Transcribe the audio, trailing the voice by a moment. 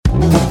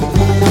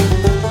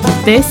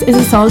This is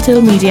a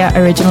Salthill Media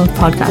original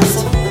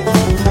podcast.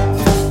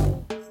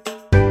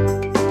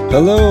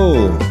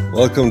 Hello,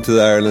 welcome to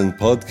the Ireland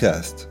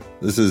podcast.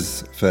 This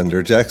is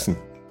Fender Jackson.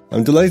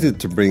 I'm delighted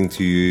to bring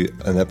to you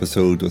an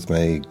episode with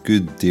my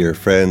good dear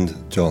friend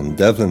John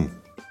Devlin.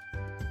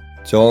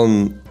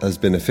 John has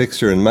been a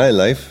fixture in my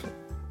life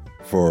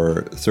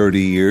for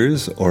 30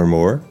 years or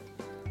more,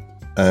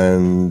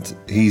 and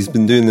he's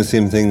been doing the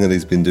same thing that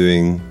he's been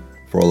doing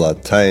for all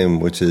that time,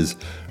 which is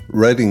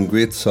writing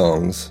great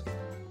songs,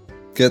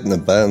 getting a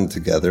band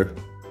together,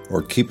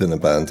 or keeping a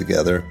band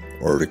together,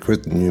 or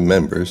recruiting new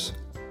members,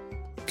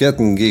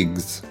 getting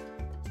gigs,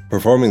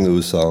 performing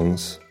those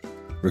songs,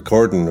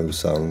 recording those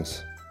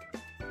songs,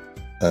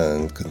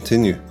 and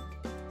continue.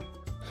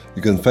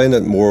 You can find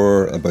out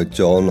more about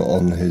John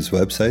on his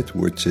website,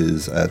 which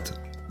is at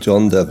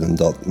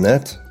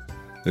johndevlin.net.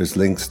 There's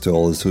links to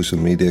all his social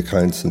media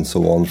accounts and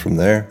so on from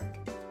there.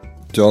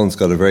 John's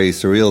got a very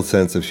surreal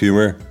sense of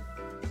humour,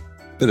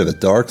 bit of a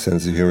dark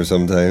sense of humour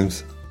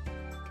sometimes.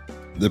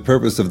 The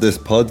purpose of this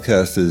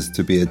podcast is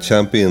to be a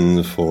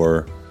champion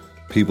for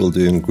people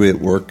doing great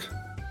work,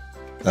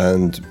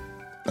 and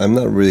I'm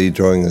not really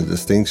drawing a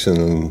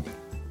distinction on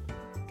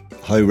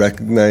how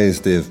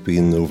recognised they've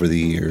been over the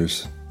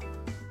years.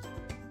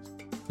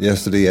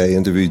 Yesterday I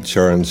interviewed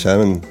Sharon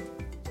Shannon.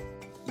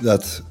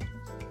 That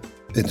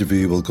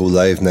interview will go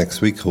live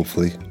next week,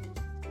 hopefully,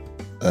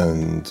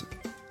 and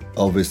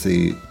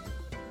obviously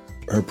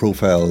her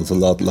profile is a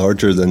lot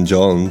larger than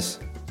John's,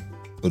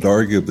 but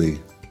arguably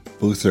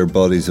both their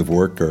bodies of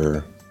work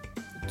are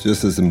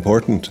just as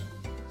important.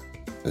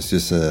 It's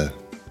just a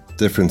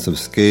difference of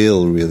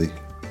scale, really.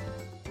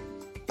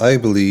 I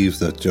believe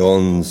that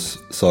John's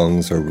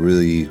songs are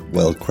really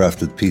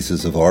well-crafted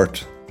pieces of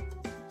art,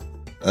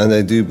 and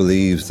I do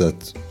believe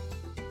that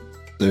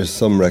there's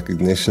some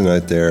recognition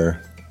out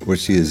there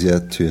which he has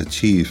yet to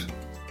achieve.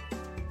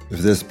 If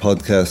this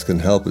podcast can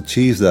help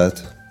achieve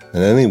that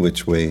in any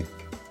which way,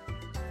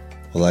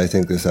 well, I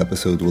think this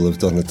episode will have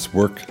done its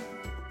work.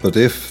 But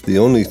if the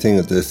only thing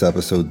that this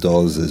episode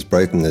does is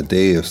brighten the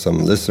day of some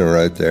listener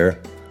out there,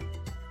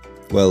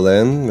 well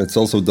then, it's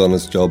also done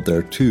its job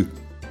there too.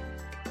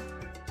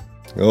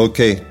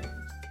 Okay,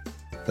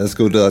 let's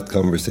go to that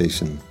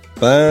conversation.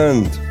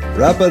 Band,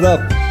 wrap it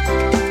up!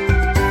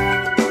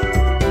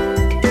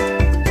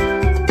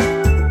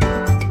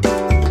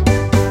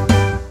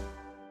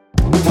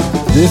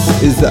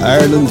 This is the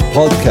Ireland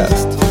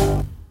podcast.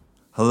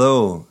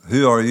 Hello,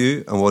 who are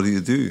you and what do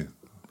you do?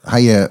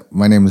 Hi,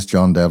 my name is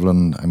John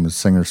Devlin. I'm a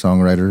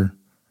singer-songwriter,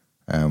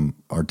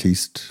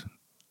 artiste.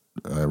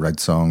 I write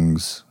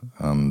songs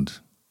and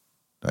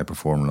I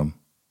perform them.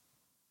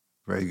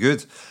 Very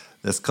good.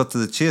 Let's cut to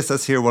the chase.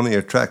 Let's hear one of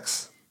your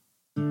tracks.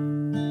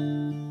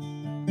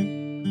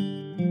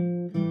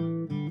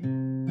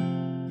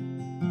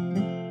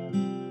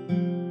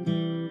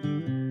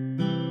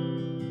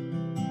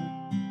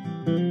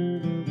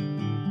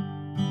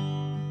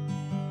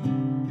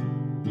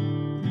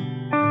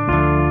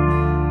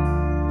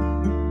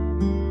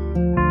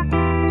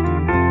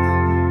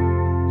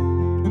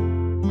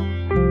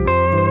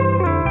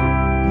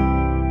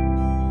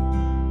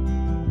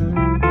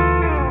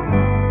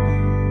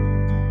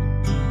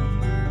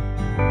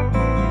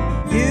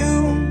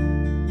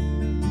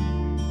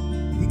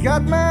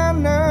 Got my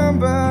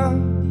number.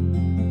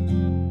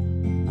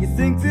 You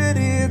think that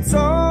it's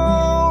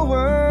all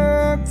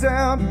worked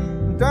out,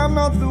 and I'm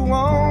not the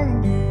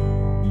one.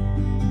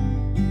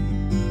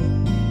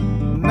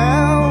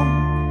 Now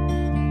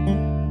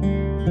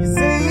you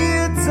say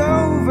it's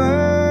over,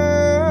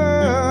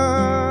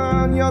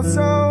 and you're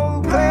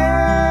so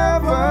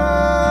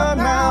clever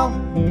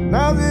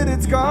now that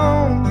it's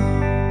gone.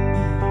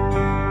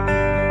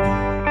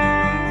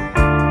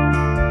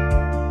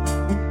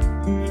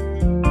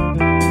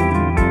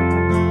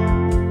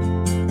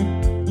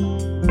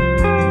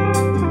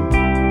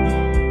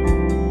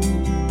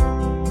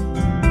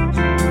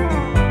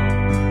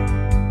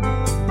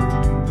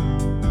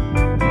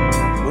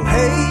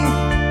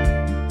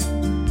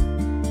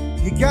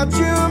 Got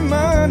your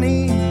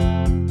money,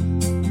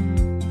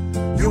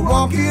 you're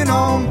walking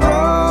on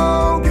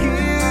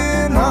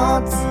broken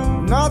hearts,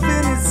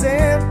 nothing is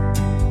said.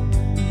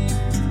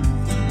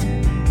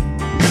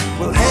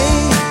 Well,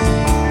 hey,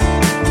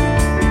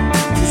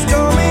 the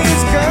storm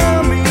is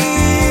coming,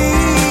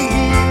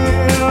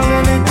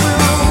 and it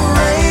will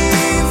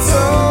rain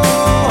so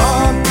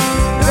hard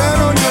down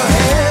on your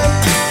head.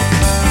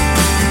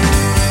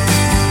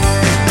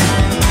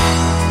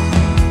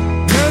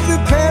 Another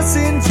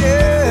passenger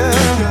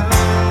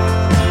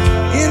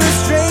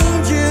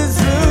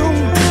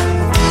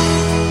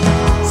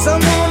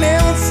someone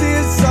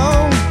else's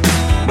song.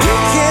 You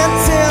can't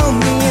tell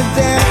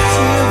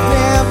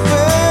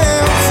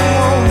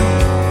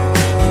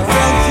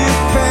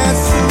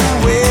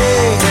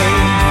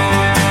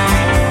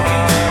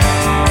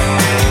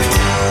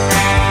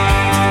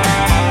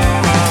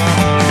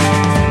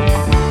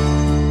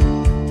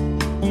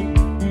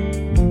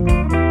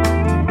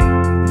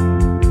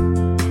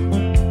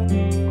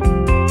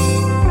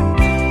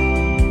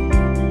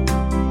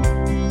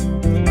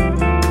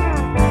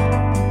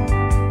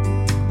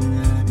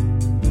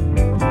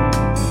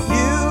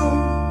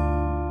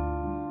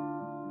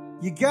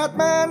got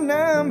my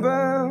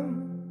number.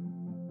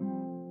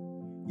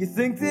 You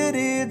think that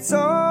it's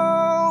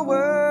all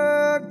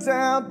worked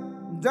out,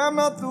 and I'm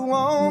not the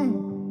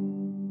one.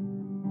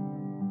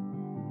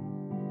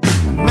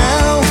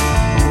 Now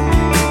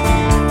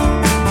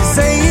you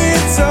say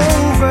it's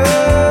over.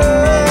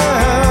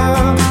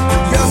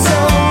 You're so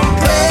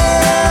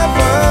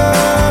clever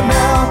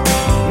now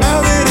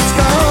that it's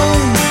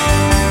gone.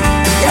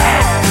 Yeah,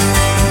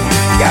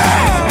 yeah.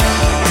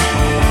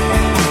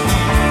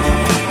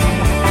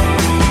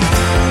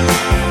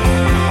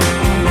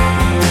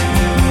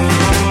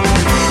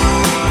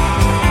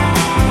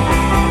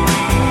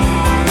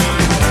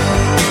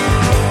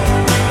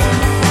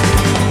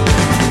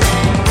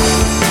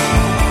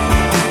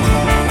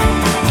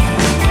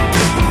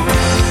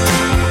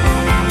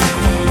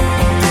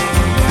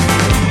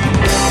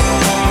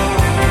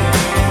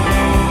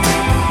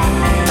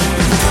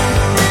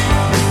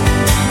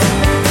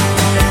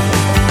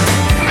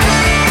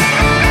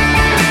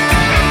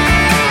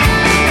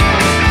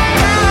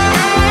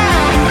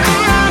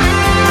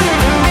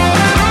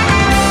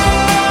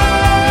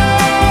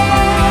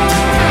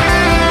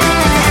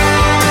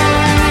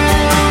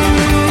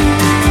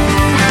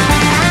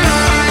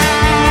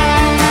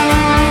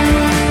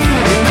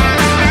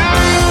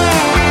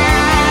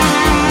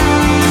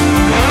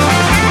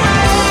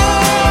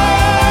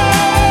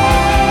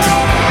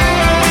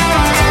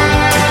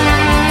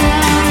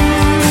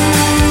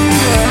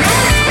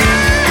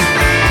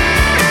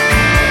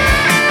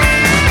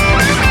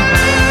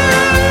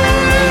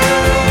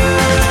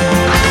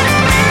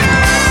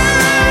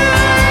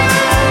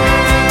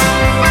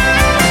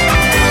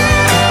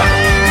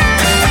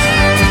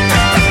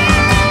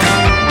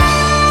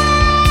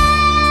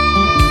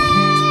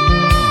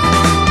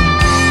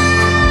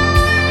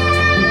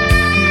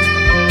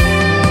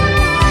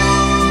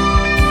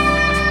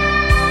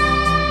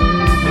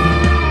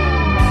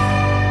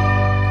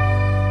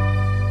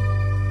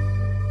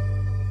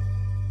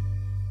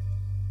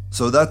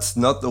 So that's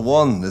not the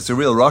one. It's a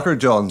real rocker,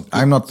 John.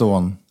 I'm not the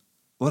one.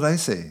 What'd I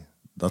say?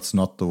 That's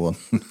not the one.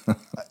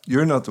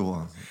 You're not the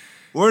one.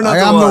 We're not I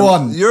the am one. the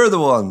one. You're the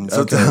one.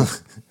 So Okay.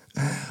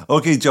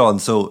 Okay, John.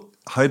 So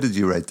how did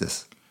you write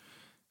this?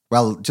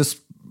 Well, just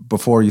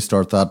before you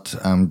start that,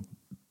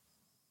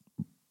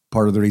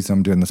 part of the reason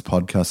I'm doing this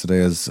podcast today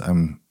is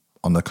I'm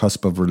on the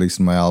cusp of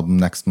releasing my album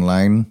Next in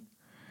Line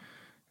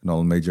in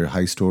all major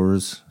high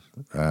stores.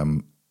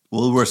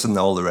 Woolworths and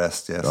all the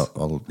rest, yes.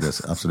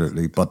 Yes,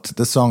 absolutely. But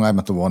this song, I'm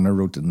at the One, I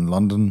wrote it in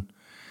London.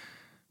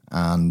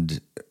 And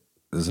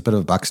there's a bit of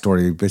a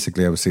backstory.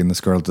 Basically, I was seeing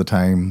this girl at the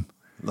time.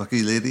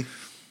 Lucky lady.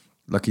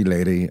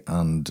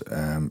 And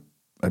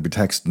I'd be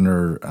texting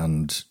her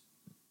and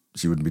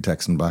she wouldn't be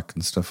texting back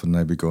and stuff. And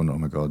I'd be going, oh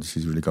my God,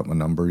 she's really got my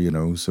number, you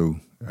know. So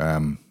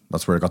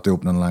that's where I got the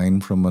opening line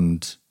from.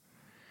 And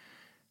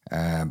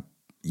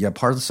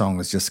part of the song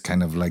is just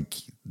kind of like,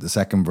 the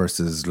second verse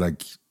is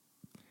like,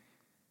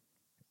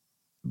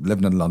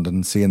 living in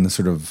London, seeing the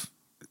sort of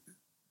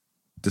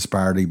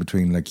disparity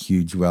between like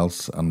huge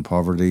wealth and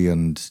poverty,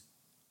 and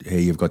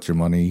hey, you've got your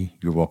money,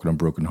 you're walking on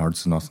broken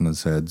hearts and nothing is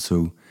said.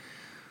 So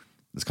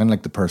it's kind of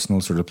like the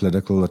personal sort of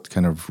political that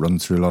kind of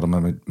runs through a lot of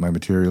my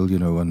material, you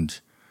know, and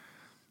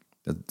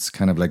it's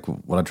kind of like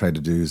what I try to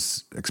do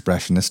is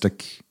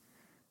expressionistic.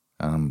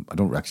 I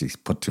don't actually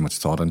put too much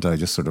thought into it. I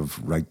just sort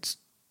of write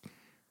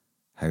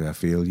how I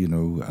feel, you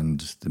know,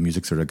 and the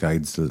music sort of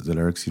guides the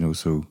lyrics, you know,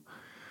 so.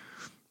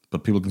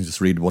 But people can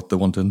just read what they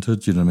want into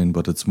it, you know what I mean?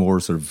 But it's more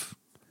sort of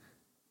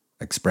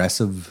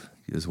expressive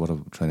is what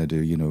I'm trying to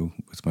do, you know,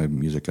 with my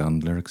music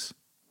and lyrics.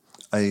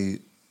 I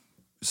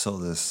saw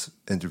this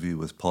interview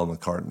with Paul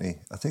McCartney.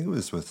 I think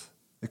it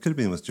could have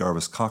been with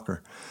Jarvis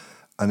Cocker.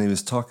 And he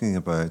was talking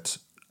about,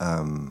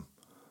 I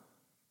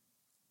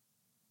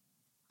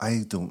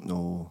don't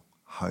know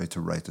how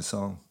to write a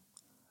song.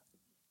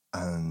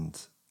 And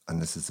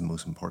this is the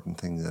most important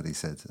thing that he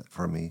said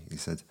for me. He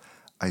said,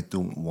 I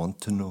don't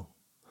want to know.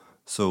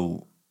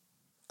 So,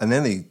 and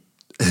then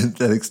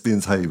that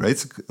explains how he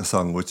writes a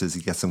song, which is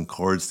he gets some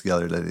chords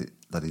together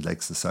that he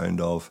likes the sound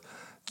of,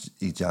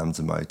 he jams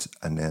them out,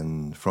 and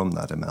then from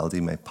that a melody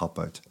might pop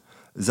out.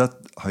 Is that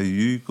how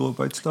you go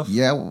about stuff?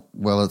 Yeah,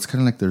 well, it's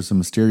kind of like there's a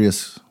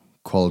mysterious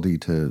quality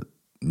to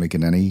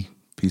making any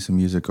piece of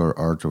music or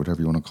art or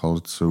whatever you want to call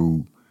it.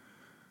 So,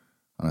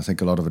 and I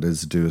think a lot of it is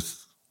to do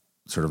with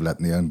sort of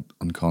letting the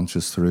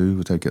unconscious through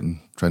without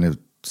trying to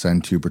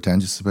sound too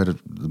pretentious about it.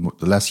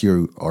 The less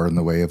you are in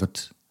the way of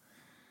it,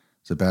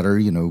 the better,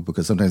 you know,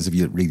 because sometimes if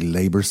you really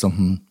labour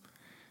something,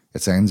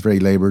 it sounds very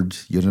laboured,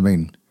 you know what I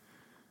mean?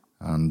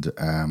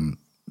 And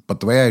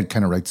but the way I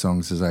kind of write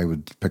songs is I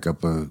would pick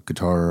up a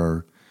guitar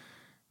or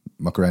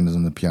muck around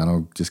on the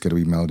piano, just get a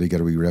wee melody,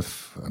 get a wee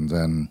riff, and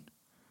then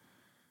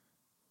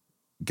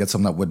get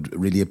something that would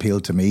really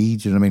appeal to me,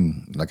 do you know what I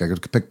mean? Like I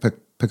could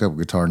pick up a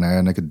guitar now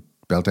and I could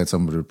belt out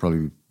something that would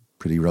probably be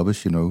pretty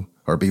rubbish, you know,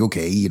 or be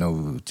okay, you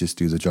know, just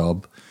do the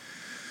job.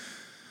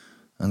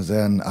 And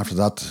then after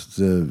that,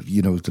 the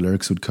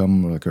lyrics would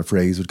come, like a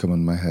phrase would come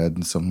in my head,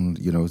 and something,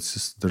 it's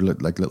just, they're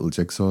like little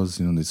jigsaws,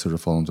 and they sort of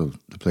fall into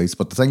place.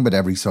 But the thing about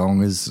every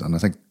song is, and I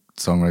think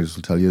songwriters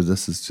will tell you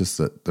this, is just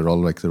that they're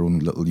all like their own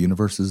little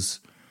universes.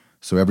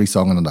 So every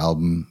song on an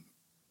album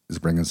is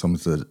bringing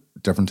something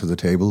different to the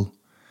table.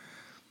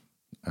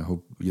 I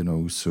hope,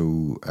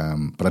 so,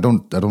 but I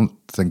don't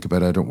think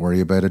about it, I don't worry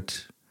about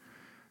it.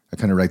 I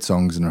kind of write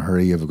songs in a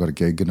hurry. If I've got a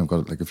gig and I've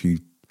got like a few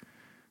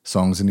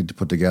songs I need to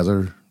put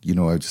together,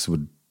 I just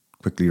would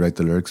quickly write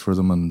the lyrics for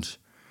them. And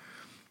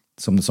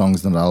some of the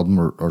songs in that album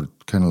are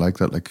kind of like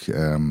that, like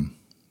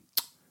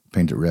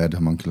Paint It Red,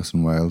 Homunculus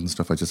and Wild and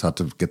stuff. I just had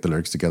to get the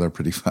lyrics together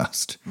pretty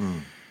fast.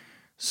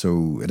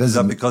 So it is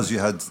that because you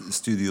had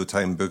studio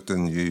time booked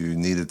and you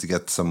needed to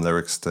get some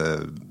lyrics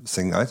to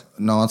sing out?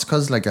 No, it's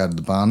because like I had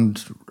the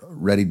band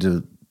ready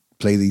to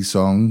play these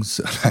songs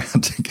and I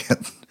had to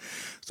get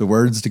the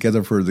words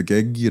together for the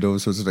gig, so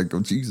it's like,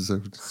 oh Jesus, I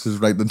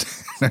just write them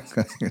down.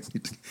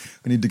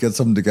 I need to get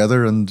something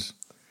together, and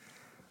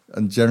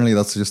generally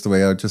that's just the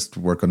way I just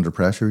work under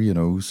pressure,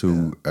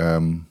 so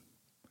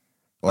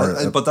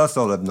but that's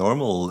not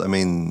abnormal. I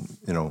mean,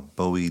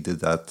 Bowie did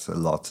that a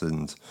lot,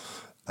 and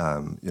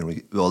I'm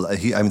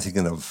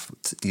thinking of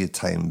he had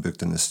time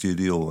booked in the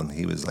studio and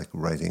he was like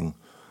writing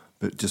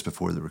just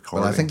before the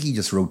recording. Well, I think he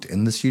just wrote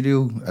in the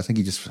studio. I think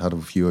he just had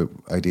a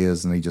few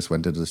ideas and he just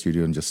went into the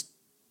studio and just,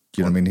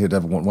 he'd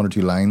have one or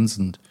two lines,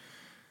 and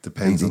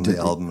depends on the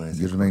album.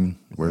 You know what I mean?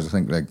 Whereas I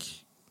think like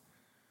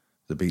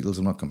the Beatles,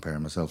 I'm not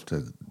comparing myself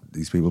to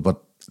these people,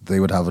 but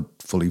they would have it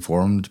fully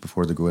formed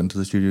before they go into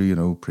the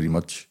studio, pretty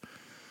much.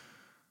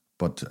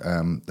 But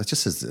it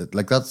just is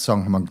like that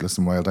song Homunculus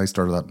and Wild. I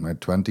started that in my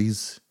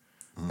 20s.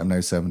 I'm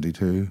now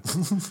 72.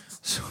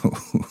 So,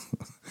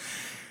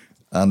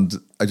 and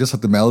I just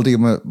had the melody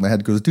in my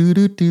head goes do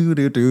do do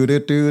do do do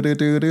do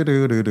do do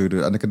do do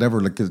do, and I could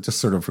never I just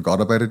sort of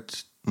forgot about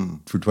it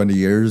for 20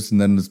 years, and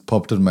then it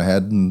popped in my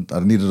head, and I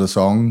needed a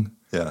song,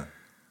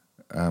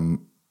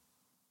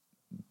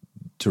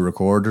 to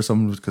record or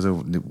something because I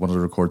wanted to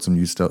record some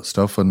new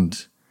stuff,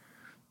 and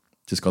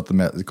just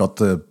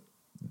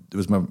it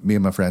was me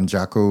and my friend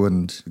Jacko,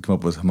 and we come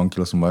up with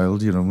Homunculus and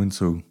Wild,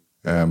 So,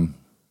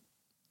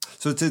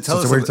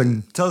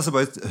 tell us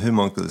about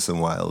Homunculus and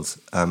Wild.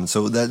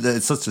 So that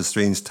it's such a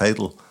strange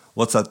title.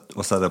 What's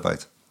that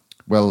about?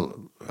 Well,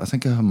 I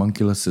think a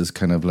homunculus is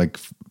kind of like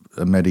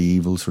a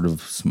medieval sort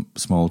of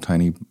small,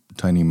 tiny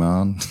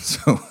man.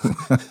 So,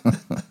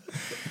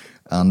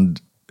 and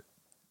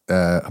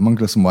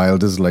Homunculus and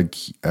Wild is like,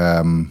 it's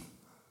kind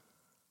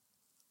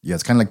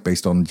of like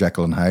based on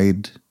Jekyll and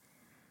Hyde,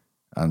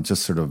 and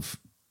just sort of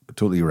a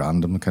totally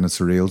random kind of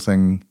surreal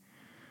thing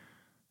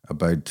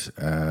about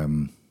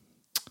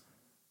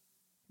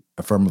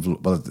a firm of,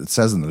 it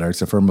says in the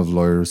lyrics, a firm of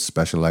lawyers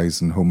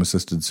specialise in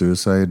home-assisted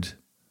suicide,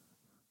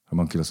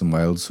 Homunculus and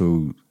Wild.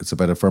 So it's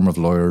about a firm of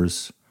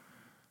lawyers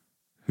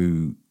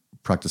who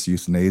practice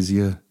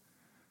euthanasia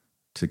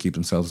to keep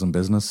themselves in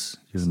business.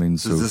 You know what I mean?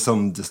 So is this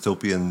some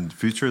dystopian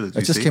future that you see?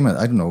 It just came out.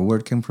 I don't know where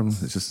it came from.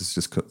 It's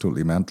just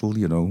totally mental,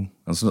 And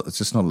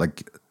it's not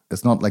like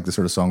the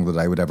sort of song that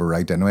I would ever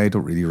write anyway. I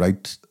don't really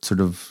write sort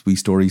of wee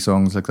story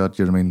songs like that.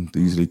 You know what I mean?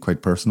 They're usually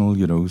quite personal,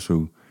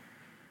 So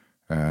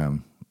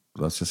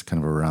that's just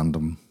kind of a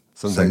random.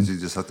 Sometimes thing.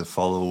 You just have to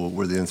follow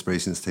where the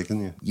inspiration is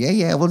taking you.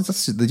 Yeah. Well,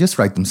 they just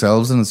write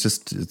themselves, and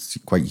it's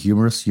quite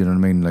humorous. You know what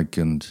I mean? Like,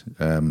 and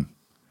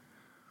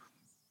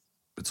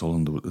it's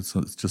all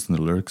it's just in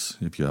the lyrics.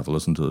 If you have a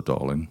listen to it,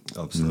 darling.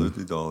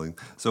 Absolutely, darling.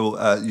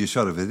 So you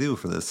shot a video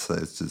for this,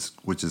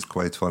 which is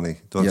quite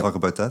funny. Do you want to talk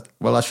about that?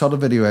 Well, I shot a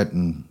video out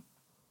in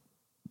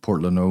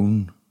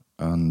Portland,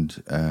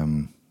 and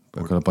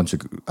I got a bunch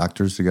of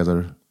actors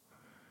together.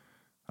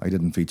 I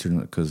didn't feature in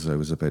it because I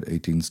was about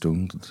 18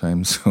 stone at the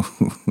time, so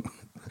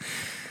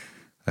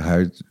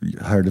I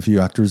hired a few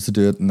actors to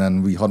do it, and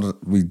then we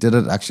did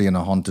it actually in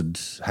a haunted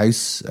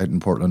house out in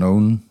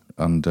Portland,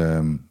 and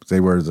they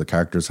were the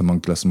characters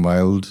Homunculus and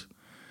Wild,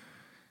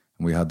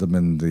 and we had them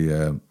in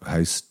the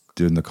house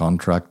doing the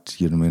contract,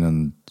 you know what I mean,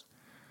 and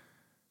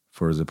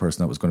for the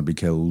person that was going to be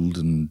killed,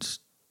 and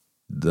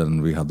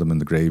then we had them in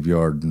the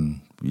graveyard,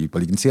 and you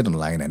can see it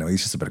online anyway.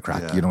 It's just a bit of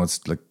crack,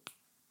 It's like.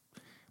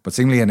 But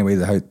seemingly, anyway,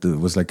 there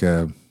was like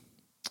the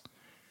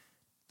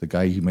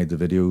guy who made the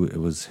video. It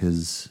was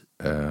his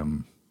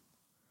one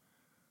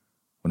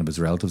of his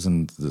relatives,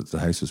 and the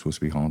house was supposed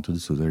to be haunted.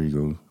 So there you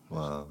go.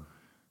 Wow,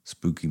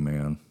 spooky,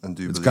 man. And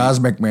it's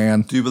cosmic,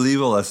 man. Do you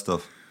believe all that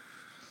stuff?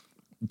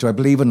 Do I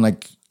believe in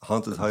like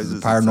haunted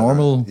houses,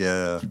 paranormal?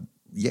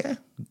 Yeah.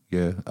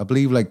 I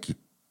believe like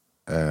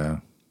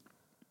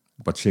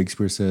what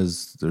Shakespeare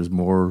says. There's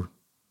more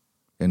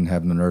in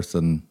heaven and earth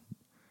than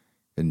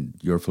in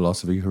your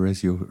philosophy,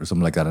 Horatio, or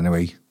something like that.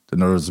 Anyway,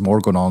 there's more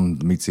going on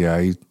than meets the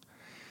eye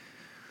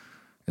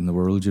in the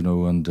world,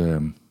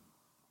 and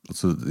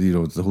so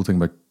the whole thing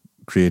about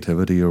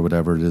creativity or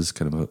whatever it is,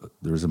 kind of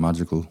there's a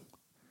magical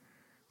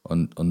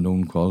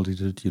unknown quality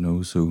to it,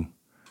 So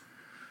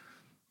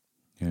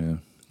yeah.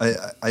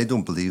 I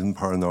don't believe in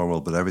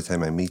paranormal, but every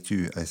time I meet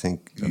you, I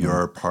think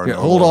you're paranormal. Yeah,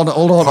 hold on.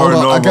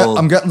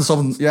 I'm getting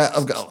something. Yeah,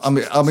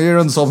 I'm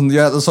hearing something.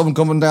 Yeah, there's something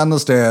coming down the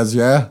stairs.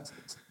 Yeah,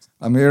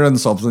 I'm hearing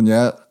something.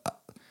 Yeah,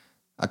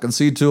 I can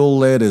see two old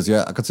ladies.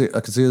 Yeah, I can see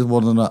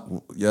one of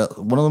them. Yeah,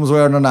 one of them's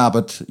wearing an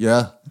habit.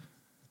 Yeah,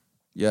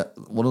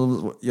 one of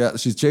them. Yeah,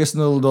 she's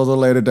chasing another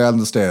lady down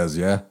the stairs.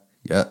 Yeah.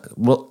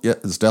 Well, yeah,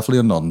 it's definitely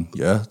a nun.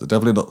 Yeah, it's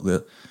definitely not. Yeah.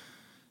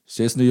 She's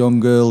chasing a young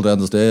girl down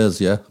the stairs.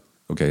 Yeah.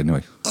 Okay.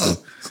 Anyway,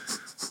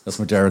 that's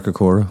my Derek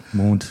Acora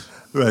moment.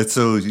 Right,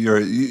 so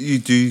you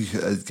do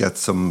get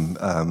some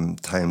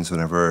times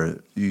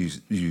whenever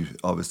you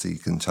obviously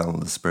can channel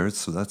the spirits,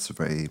 so that's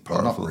very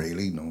powerful. Well, not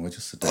really, no. I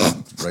just sit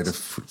down, write a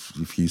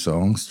few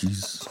songs,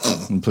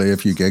 jeez, and play a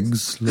few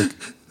gigs. Like.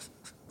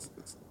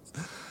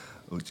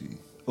 Oh, gee.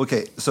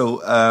 Okay, so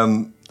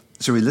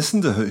shall we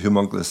listen to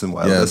Homunculus and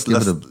Wild? Yeah,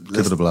 give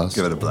it a blast.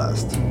 Give it a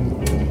blast.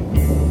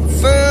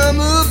 Firm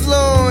of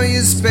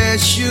lawyers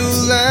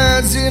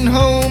specialize in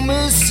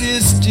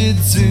home-assisted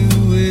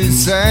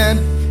suicide.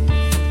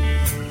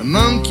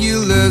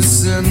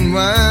 Homunculus and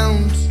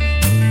Wild.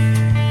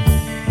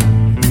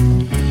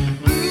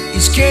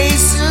 Each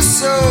case a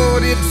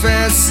sordid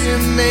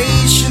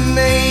fascination.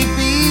 They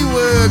be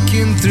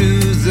working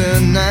through the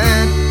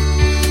night.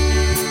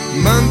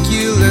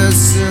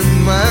 Homunculus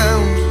and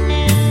Wild.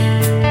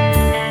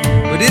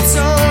 But it's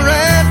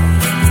alright.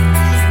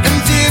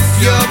 And if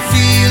you're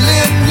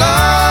feeling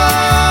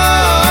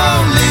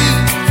lonely,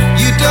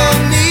 you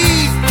don't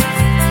need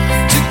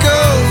to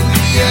go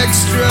the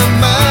extra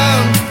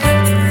mile.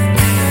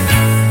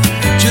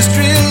 Just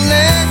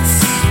relax,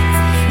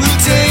 we'll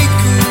take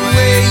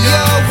away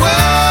your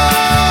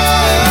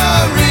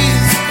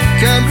worries.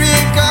 Kind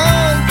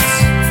regards,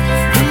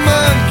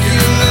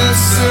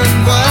 Homunculus and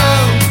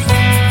Wild.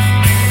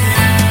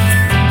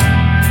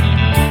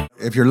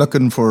 If you're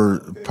looking for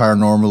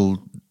paranormal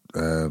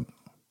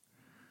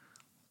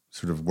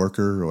sort of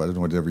worker, or I don't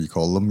know, whatever you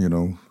call them, a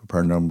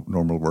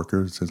paranormal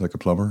worker, it sounds like a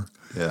plumber.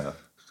 Yeah.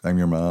 I'm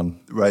your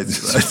man. Right.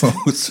 So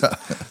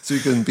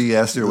you can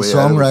BS your way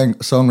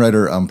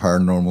songwriter and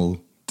paranormal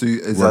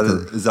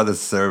worker. Is that a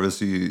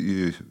service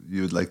you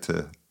would like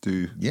to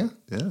do? Yeah.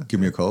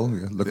 Give me a call.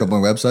 Yeah. Look up my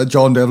website,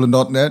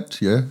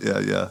 johndevlin.net. Yeah.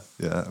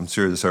 I'm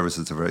sure the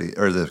services are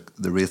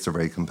the rates are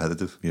very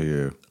competitive.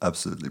 Yeah.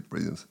 Absolutely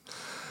brilliant.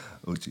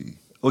 Oh, gee.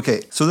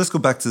 Okay, so let's go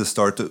back to the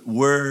start.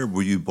 Where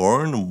were you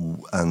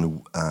born,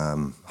 and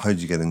how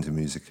did you get into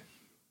music?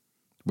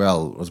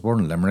 Well, I was born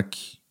in Limerick,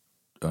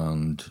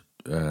 and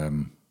I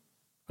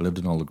lived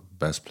in all the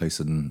best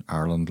places in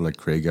Ireland, like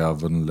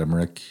Craigavon,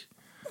 Limerick,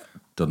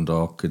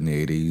 Dundalk in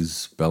the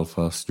 80s,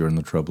 Belfast during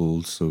the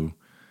Troubles. So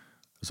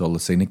it's all the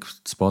scenic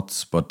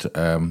spots. But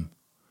how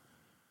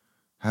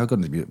I got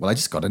into music? Well, I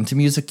just got into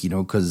music,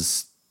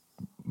 because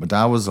my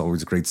dad was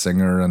always a great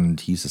singer, and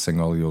he used to sing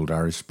all the old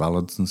Irish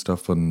ballads and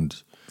stuff. And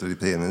did he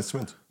play an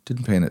instrument?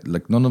 Didn't play it.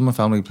 Like, none of my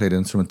family played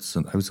instruments,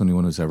 and I was the only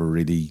one who's ever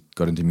really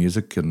got into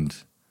music. And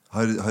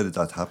how did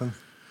that happen?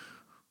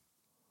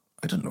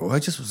 I don't know. I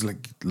just was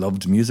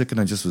loved music,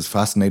 and I just was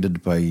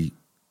fascinated by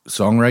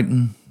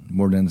songwriting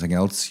more than anything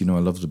else. I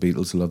loved the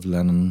Beatles, I loved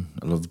Lennon,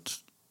 I loved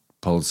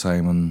Paul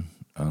Simon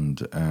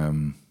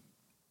and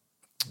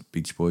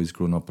Beach Boys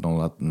growing up and all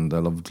that, and I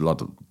loved a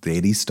lot of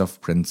the 80s stuff,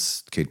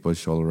 Prince, Kate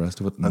Bush, all the rest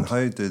of it. And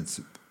how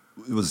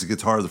was the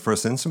guitar the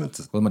first instrument?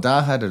 Well, my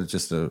dad had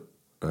just a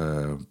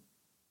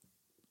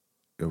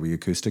wee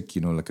acoustic,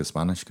 like a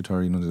Spanish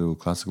guitar, the old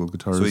classical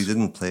guitars. So he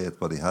didn't play it,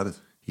 but he had it?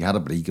 He had it,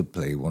 but he could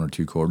play one or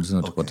two chords in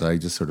it. Okay. But I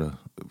just sort of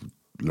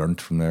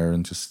learnt from there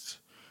and just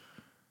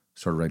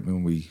started writing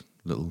my wee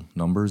little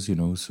numbers,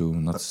 so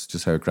and that's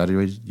just how I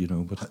graduated,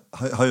 But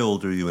How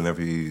old were you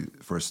whenever you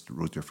first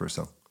wrote your first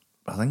song?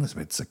 I think it was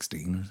about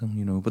 16 or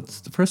something, But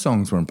the first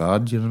songs weren't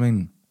bad, you know what I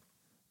mean?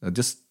 I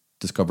just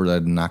discovered I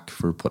had a knack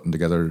for putting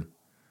together.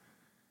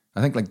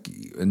 I think,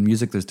 in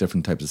music, there's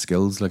different types of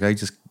skills. I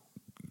just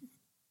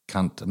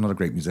can't, I'm not a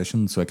great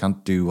musician, so I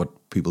can't do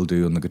what people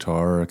do on the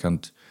guitar. I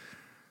can't,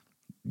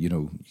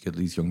 you get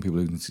these young people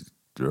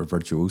who are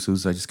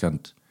virtuosos. I just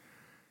can't.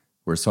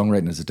 Where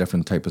songwriting is a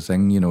different type of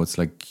thing, it's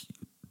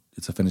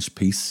it's a finished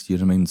piece, you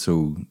know what I mean?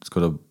 So it's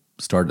got a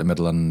start, a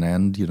middle, and an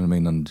end, you know what I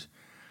mean? And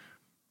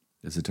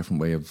it's a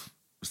different way of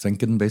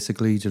thinking,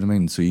 basically, do you know what I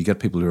mean? So you get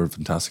people who are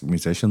fantastic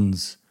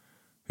musicians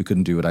who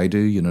couldn't do what I do,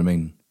 you know what I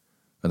mean?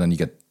 And then you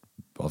get,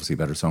 obviously,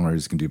 better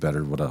songwriters can do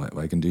better what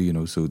I can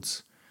do, so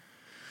it's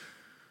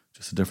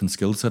just a different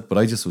skill set. But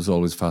I just was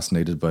always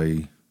fascinated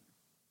by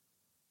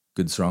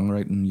good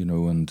songwriting,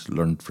 and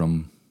learned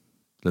from,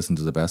 listen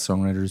to the best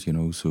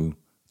songwriters, so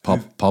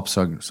pop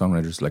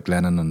songwriters like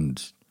Lennon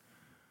and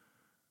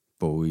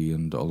Bowie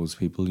and all those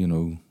people,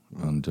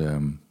 and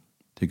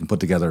who can put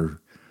together,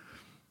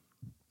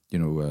 a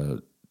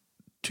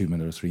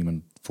 2-minute or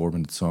 3-minute,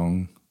 4-minute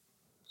song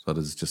that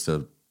is just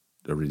a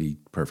really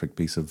perfect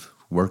piece of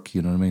work,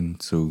 you know what I mean?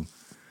 So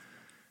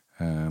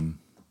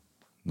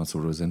that's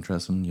what I was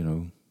interested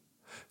in,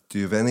 Do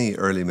you have any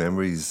early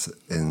memories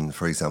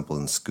for example,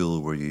 in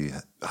school where you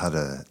had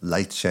a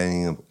light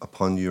shining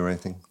upon you or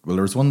anything? Well,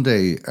 there was one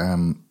day,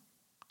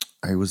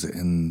 I was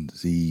in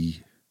the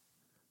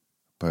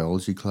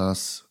biology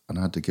class and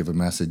I had to give a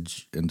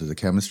message into the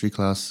chemistry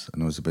class,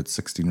 and I was about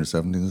 16 or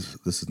 17.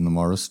 This is in the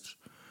Morris.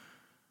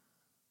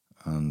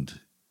 And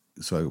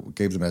so I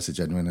gave the message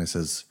anyway, and I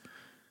says,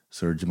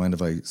 "Sir, do you mind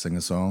if I sing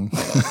a song?"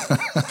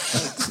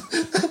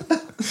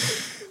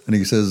 And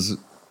he says,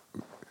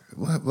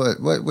 what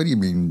do you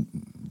mean,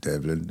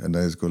 Devlin? And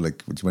I was going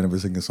like, "Would you mind if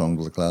I sing a song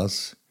to the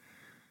class?"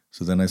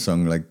 So then I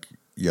sung like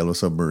Yellow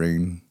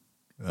Submarine,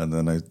 and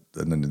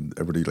then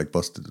everybody like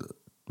busted.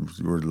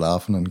 We were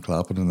laughing and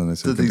clapping, and then I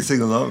said, "Did he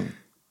sing along?"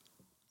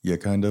 Yeah,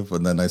 kind of.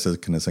 And then I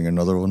said, "Can I sing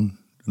another one?"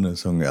 And I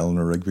sung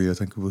Eleanor Rigby, I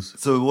think it was.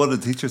 So what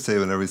did the teacher say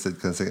whenever he said,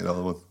 "Can I sing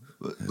another one"?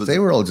 They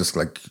were all just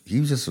like,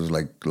 he just was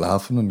like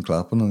laughing and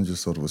clapping, and I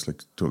just thought it was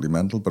like totally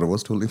mental, but it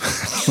was totally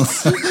mental.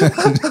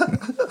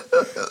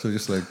 So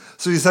just like...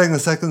 So you sang the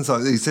second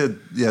song. He said,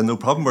 "Yeah, no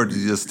problem," or did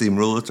you just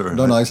steamroll it? Or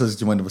No, I says,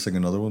 "Do you mind if I sing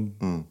another one?"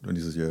 And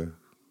he says, "Yeah."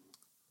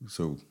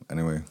 So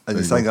anyway. And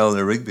you sang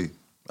Eleanor Rigby.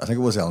 I think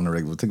it was Eleanor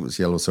Rigby. I think it was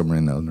Yellow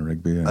Submarine, Eleanor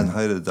Rigby. Yeah. And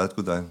how did that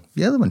go down?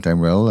 Yeah, that went down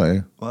well.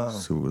 Wow.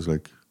 So it was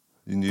like...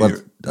 You knew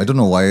But I don't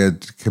know why I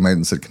came out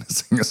and said, "Can I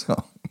sing a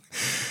song?"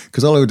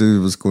 Because all I would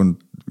do was go and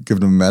give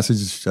them a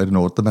message. I don't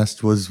know what the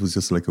message was. It was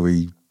just like a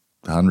wee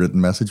handwritten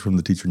message from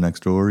the teacher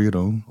next door, you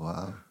know.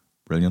 Wow.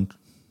 Brilliant.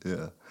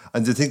 Yeah.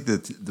 And do you think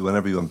that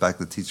whenever you went back,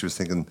 the teacher was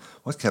thinking,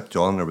 what kept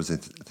John? Or was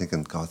it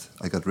thinking, God,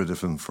 I got rid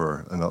of him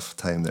for enough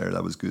time there.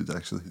 That was good,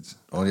 actually.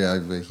 Oh, yeah,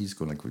 he's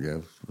going like,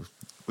 yeah.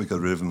 We got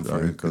rid of him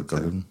for a good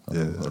got time.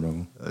 him. I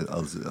know.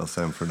 I'll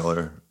send him for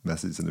another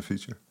message in the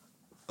future.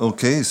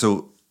 Okay,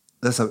 so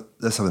let's have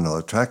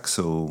another track.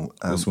 So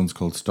this one's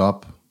called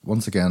Stop.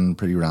 Once again,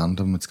 pretty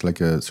random. It's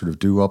like a sort of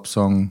doo-wop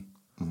song.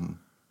 Mm-hmm.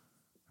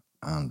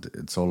 And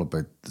it's all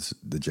about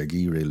the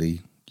jiggy,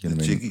 really. You know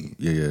the what I mean? jiggy?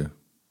 Yeah.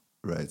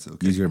 Right,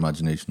 okay. Use your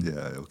imagination.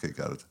 Yeah, okay,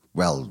 got it.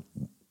 Well,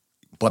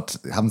 but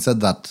having said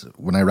that,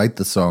 when I write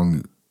the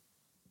song,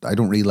 I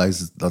don't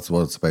realise that's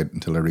what it's about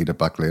until I read it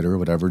back later or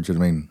whatever. Do you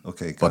know what I mean?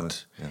 Okay, got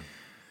it. Yeah.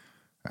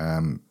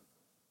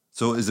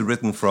 So is it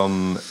written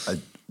from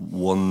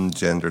one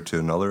gender to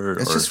another?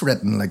 It's just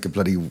written like a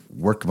bloody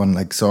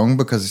workman-like song,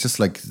 because it's just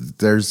like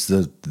there's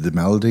the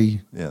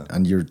melody,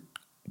 and you're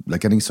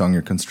like any song,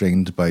 you're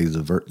constrained by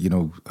the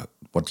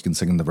what you can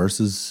sing in the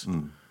verses,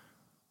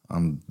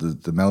 and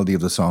the melody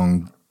of the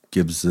song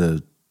gives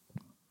the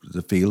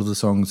feel of the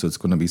song. So it's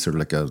going to be sort of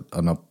like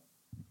an up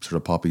sort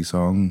of poppy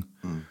song,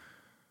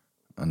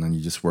 and then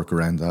you just work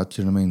around that.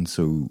 You know what I mean?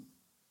 So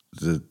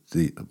the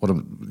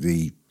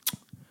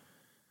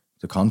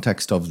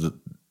context of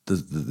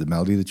the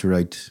melody that you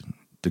write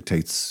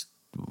dictates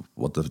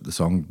what the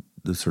song,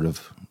 the sort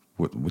of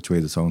which way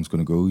the song's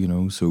going to go, you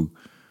know. So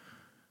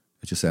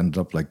it just ended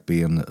up like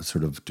being a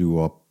sort of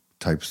doo-wop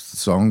type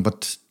song.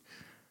 But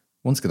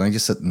once again, I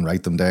just sit and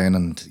write them down,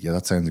 and yeah,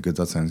 that sounds good,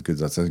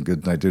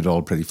 and I do it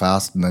all pretty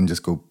fast, and then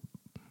just go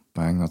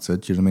bang, that's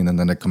it, you know what I mean? And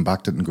then I come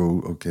back to it and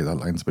go, okay, that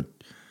line's a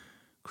bit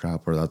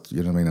crap, or that,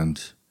 you know what I mean? And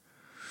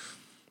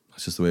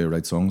that's just the way I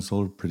write songs,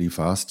 all pretty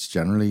fast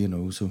generally, you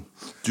know. So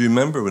do you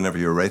remember whenever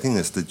you were writing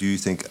this, did you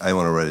think, I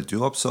want to write a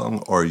doo-wop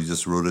song, or you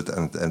just wrote it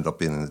and it ended up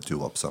being a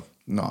doo-wop song?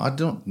 No, I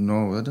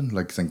didn't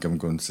like think I'm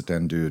going to sit down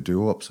and do a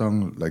doo-wop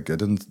song. Like I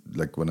didn't,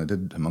 like when I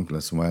did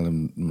Homunculus a while,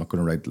 I'm not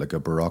going to write like a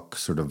baroque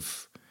sort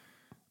of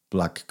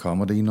black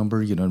comedy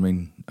number, you know what I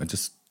mean? I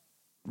just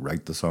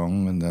write the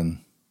song and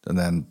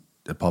then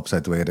it pops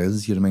out the way it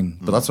is, you know what I mean?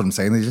 But that's what I'm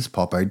saying, they just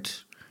pop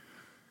out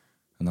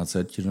and that's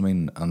it, you know what I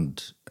mean?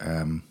 And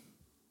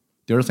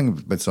the other thing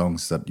about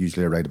songs is that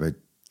usually I write about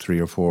 3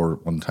 or 4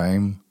 at one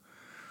time,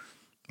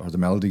 or the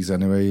melodies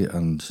anyway,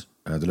 and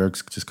the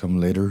lyrics just come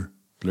later.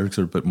 The lyrics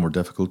are a bit more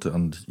difficult,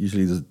 and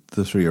usually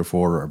the 3 or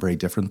 4 are very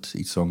different.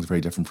 Each song is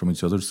very different from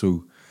each other,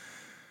 so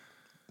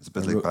it's a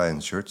bit like buying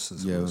shirts, I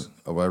suppose.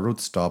 Yeah, I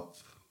wrote Stop,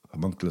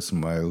 Homunculus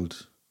and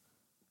Wild,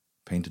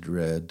 Painted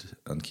Red,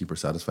 and Keep Her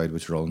Satisfied,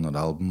 which are all on that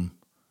album.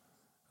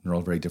 And they're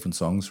all very different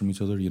songs from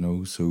each other, you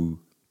know, so,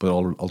 but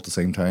all at the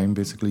same time,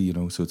 basically, you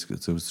know, so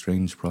it's a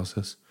strange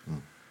process.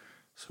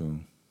 So,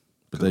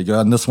 but there you go,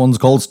 and this one's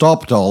called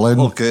Stop, darling.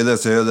 Okay,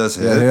 let's hear it.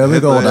 Yeah, here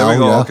we go now. Here we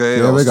go, yeah. okay,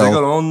 Here I'll we stick go.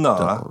 it on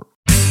now.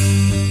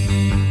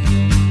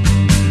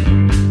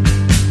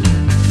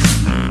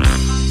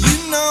 You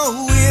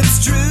know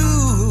it's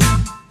true.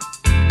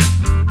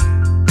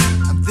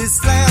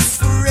 This lasts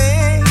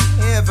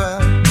forever.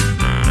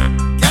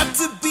 Got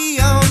to be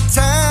on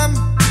time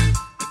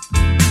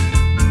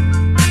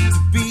to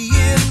be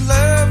in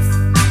love.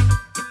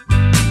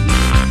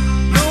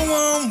 No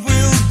one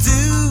will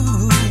do.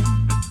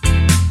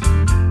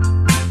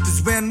 'Cause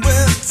when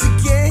we're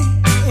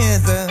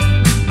together,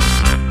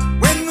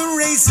 when the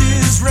race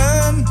is run,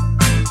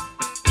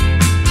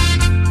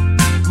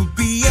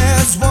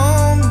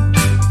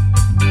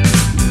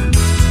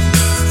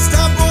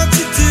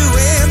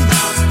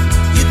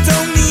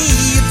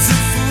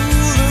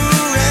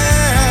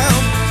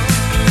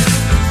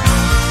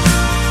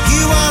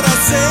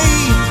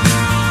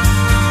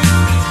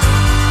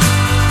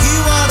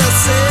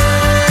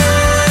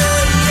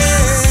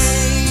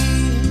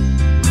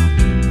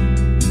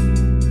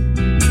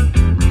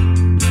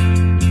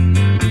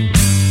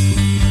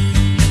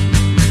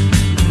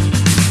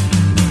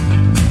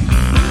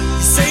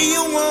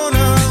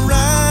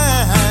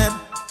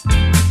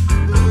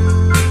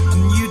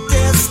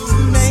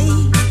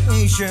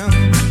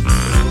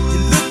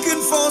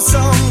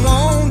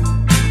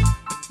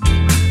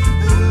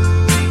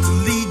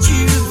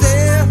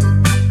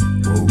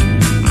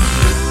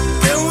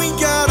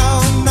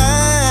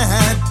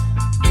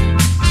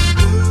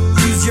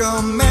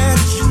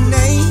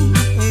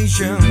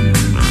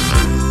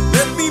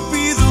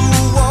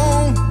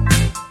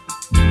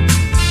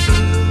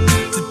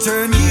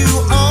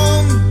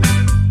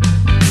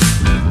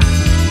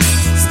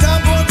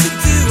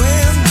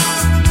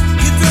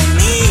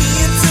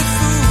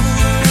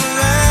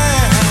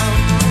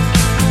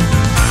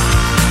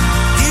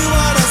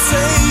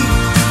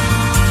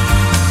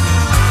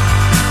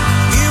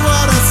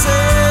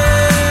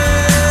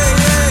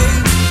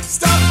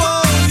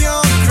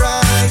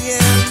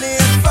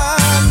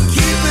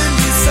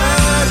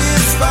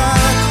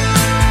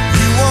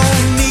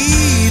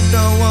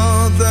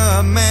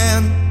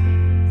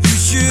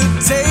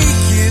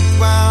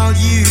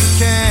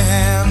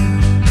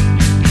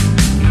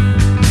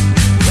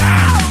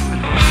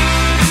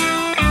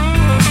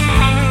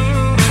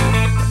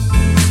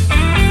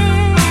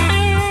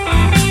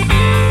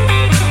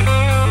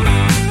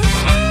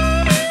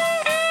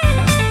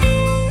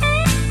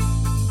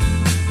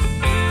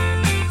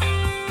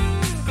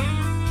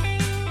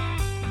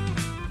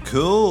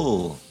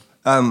 Cool.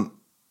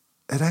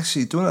 It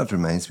actually, do you know what it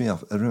reminds me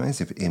of? It reminds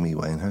me of Amy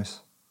Winehouse.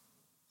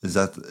 Is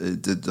that,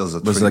 does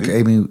it Was for it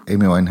like you?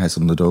 Amy Winehouse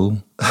on the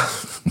dole?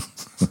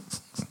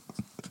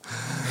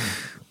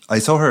 I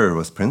saw her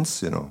with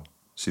Prince, you know.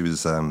 She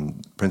was,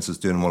 Prince was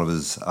doing one of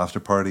his after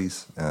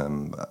parties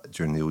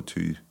during the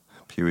O2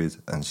 period,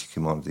 and she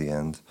came on at the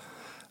end.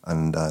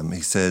 And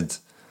he said,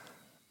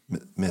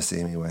 Miss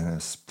Amy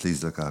Winehouse,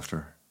 please look after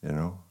her, you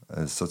know.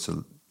 It's such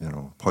a, you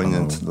know,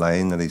 poignant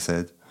line that he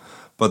said.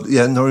 But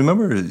yeah, no,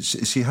 remember,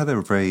 she had a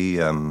very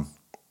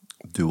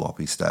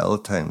doo-woppy style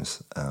at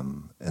times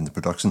in the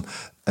production.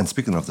 And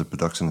speaking of the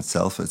production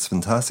itself, it's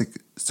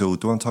fantastic. So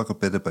do you want to talk a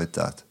bit about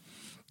that?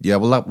 Yeah,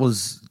 well, that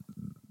was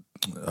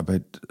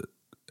about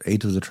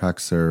 8 of the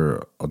tracks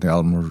there on the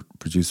album were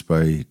produced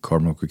by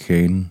Cormac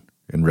McCain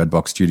in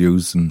Redbox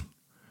Studios in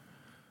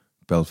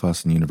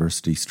Belfast and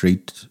University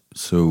Street.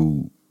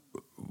 So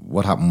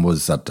what happened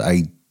was that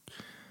I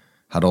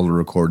had all the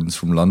recordings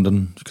from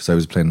London because I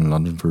was playing in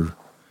London for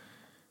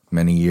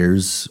many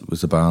years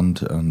with the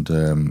band,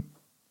 and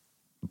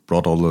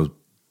brought all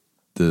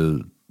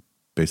the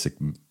basic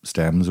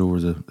stems over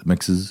the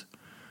mixes.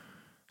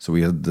 So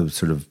we had the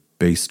sort of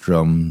bass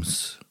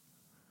drums,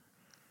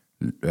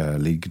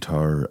 lead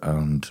guitar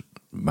and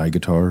my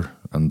guitar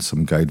and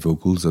some guide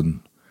vocals,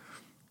 and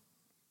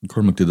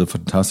Cormac did a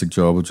fantastic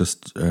job of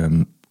just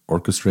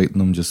orchestrating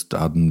them, just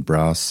adding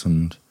brass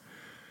and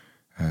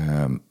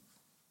some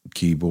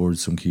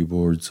keyboards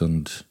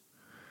and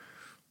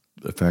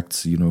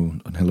effects, you know.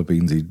 On Hill of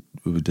Beans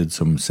we did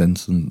some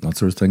synths and that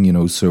sort of thing, you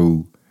know,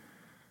 so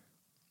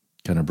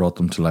kind of brought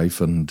them to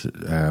life. And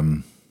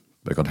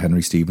I got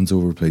Henry Stevens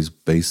over, plays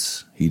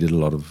bass. He did a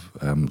lot of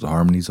the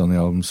harmonies on the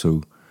album,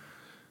 so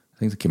I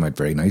think they came out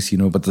very nice, you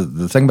know. But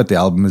the thing about the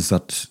album is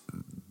that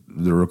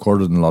they're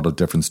recorded in a lot of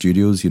different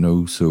studios, you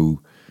know,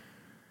 so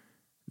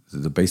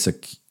the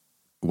basic,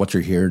 what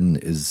you're hearing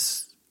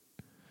is,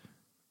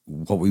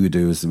 what we would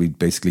do is we'd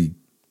basically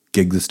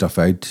gig the stuff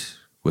out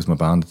with my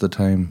band at the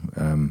time,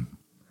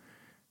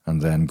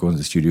 and then go into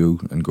the studio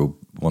and go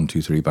 1,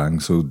 2, 3, bang.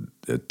 So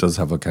it does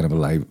have a kind of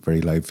a very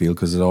live feel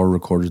because it's all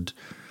recorded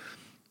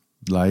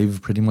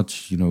live pretty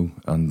much, you know.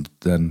 And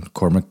then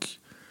Cormac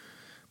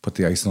put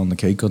the icing on the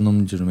cake on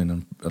them, do you know what I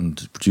mean,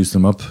 and produced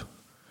them up,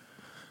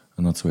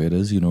 and that's the way it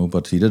is, you know.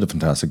 But he did a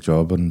fantastic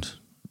job, and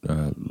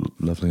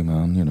lovely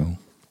man, you know.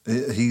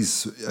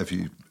 He's, if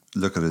you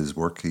look at his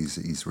work,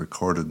 he's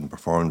recorded and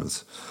performed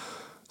with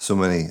so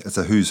many. It's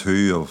a who's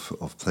who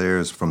of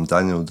players, from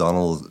Daniel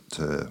O'Donnell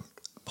to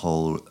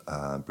Paul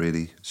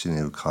Brady,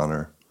 Sinead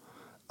O'Connor,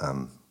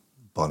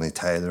 Bonnie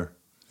Tyler,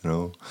 you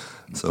know.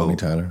 So Bonnie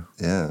Tyler,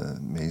 yeah,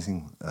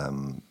 amazing.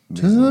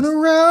 Turn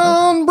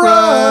around,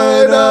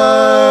 bright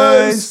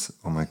eyes.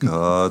 Oh my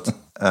God.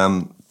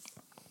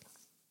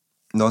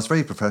 No, it's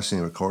very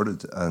professionally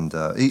recorded, and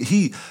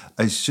he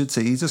I should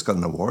say, he just got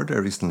an award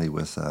there recently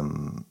with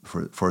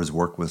for his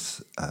work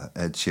with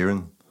Ed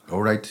Sheeran. Oh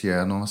right,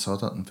 yeah, no, I saw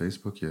that on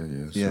Facebook. Yeah.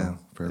 So Yeah.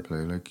 fair play.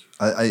 Like,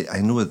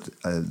 I know it.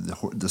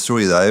 The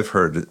story that I've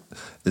heard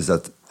is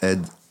that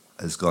Ed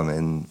has gone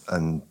in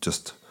and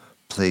just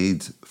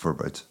played for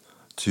about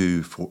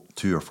 2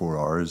 or 4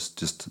 hours.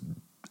 Just,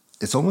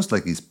 it's almost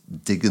like he's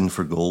digging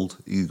for gold.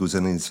 He goes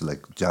in and he's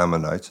like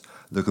jamming out,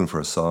 looking for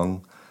a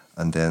song,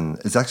 and then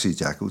it's actually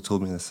Jacko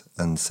told me this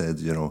and said,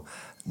 you know,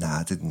 nah,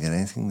 I didn't get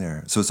anything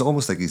there. So it's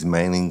almost like he's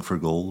mining for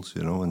gold,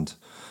 you know. And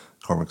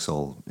Cormac's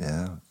all,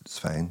 yeah, it's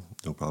fine,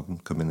 no problem,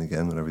 come in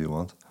again whenever you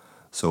want.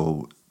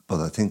 So, but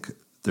I think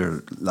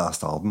their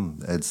last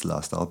album, Ed's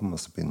last album,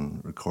 must have been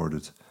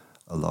recorded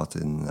a lot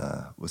in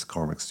with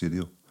Cormac's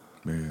studio.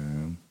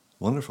 yeah,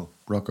 Wonderful.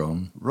 rock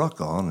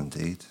on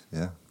Indeed,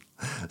 yeah.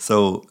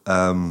 So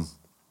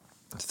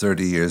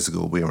 30 years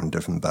ago we were in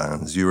different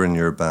bands. You were in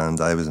your band,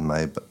 I was in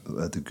my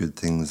The Good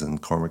Things, and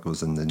Cormac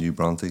was in the New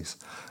Brontes,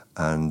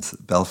 and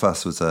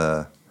Belfast was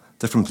a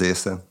different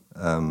place then.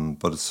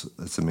 But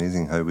it's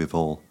amazing how we've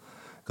all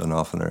gone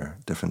off in our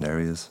different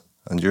areas,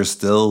 and you're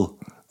still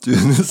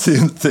doing the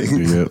same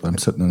thing. Yeah, I'm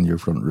sitting in your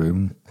front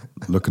room,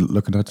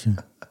 looking at you.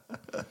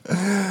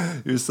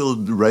 You're still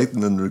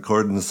writing and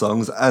recording the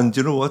songs, and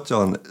you know what,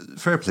 John?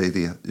 Fair play to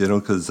you, you know,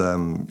 because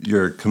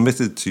you're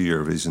committed to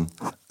your vision,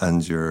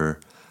 and your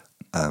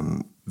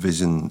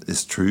vision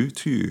is true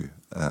to you.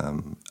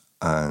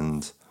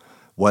 And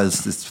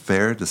whilst it's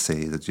fair to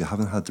say that you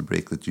haven't had the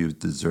break that you've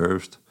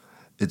deserved,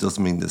 it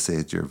doesn't mean to say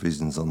that your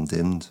vision's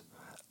undimmed.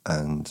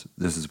 And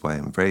this is why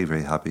I'm very,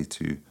 very happy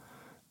to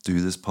do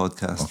this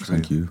podcast. Oh,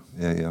 thank you.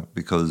 Yeah,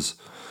 because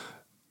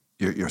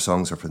your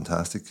songs are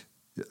fantastic.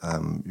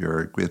 You're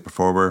a great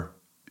performer.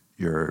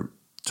 You're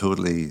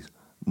totally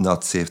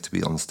not safe to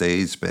be on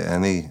stage by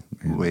any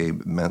way,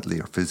 mentally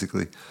or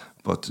physically.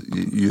 But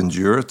you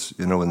endure it,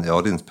 you know, when the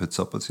audience puts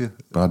up with you.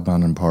 Bad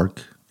Man in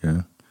Park,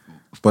 yeah.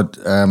 But,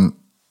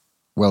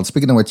 well,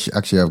 speaking of which,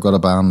 actually, I've got a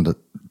band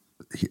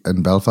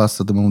in Belfast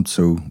at the moment,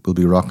 so we'll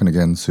be rocking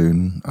again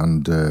soon.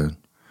 And do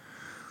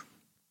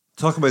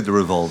Talk about the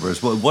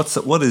Revolvers.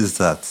 What is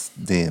that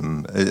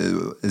name?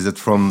 Is it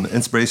from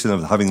inspiration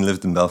of having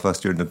lived in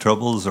Belfast during the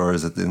Troubles, or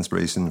is it the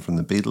inspiration from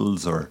the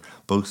Beatles, or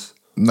both?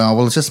 No,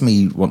 well, it's just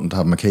me wanting to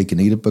have my cake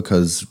and eat it,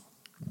 because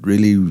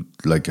really,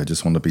 like, I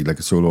just want to be like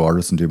a solo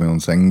artist and do my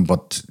own thing.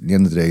 But at the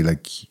end of the day,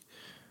 like,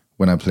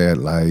 when I play it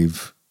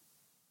live,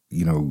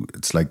 you know,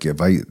 it's like if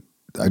I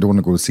don't want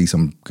to go see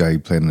some guy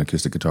playing an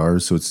acoustic guitar,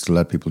 so it's to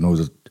let people know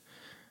that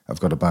I've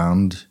got a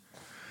band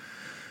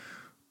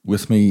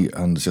with me,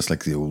 and it's just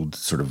like the old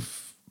sort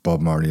of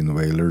Bob Marley and the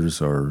Wailers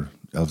or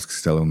Elvis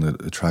Costello and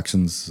the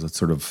Attractions, that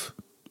sort of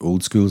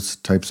old school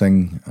type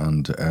thing.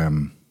 And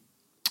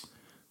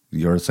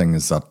the other thing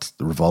is that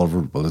the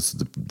Revolver, well, it's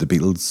the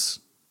Beatles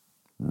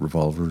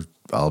Revolver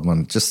album,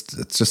 and it's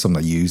just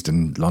something I used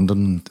in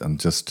London, and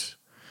just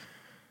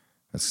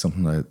it's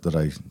something that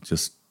I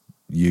just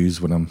use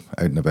when I'm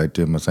out and about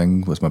doing my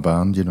thing with my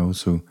band, you know.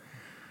 So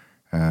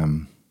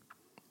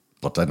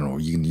but I don't know,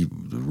 you can use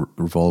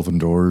revolving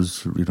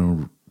doors, you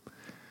know,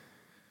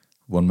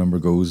 one member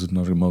goes,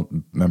 another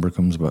member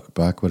comes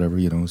back, whatever,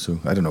 you know. So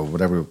I don't know,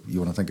 whatever you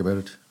want to think about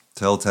it.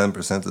 Tell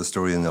 10% of the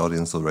story and the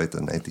audience will write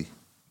the 90.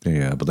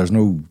 Yeah, but there's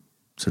no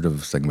sort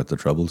of thing with the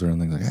Troubles or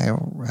anything like, hey,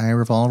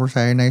 Revolvers,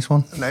 hey, nice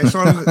one. Nice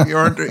one. You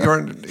aren't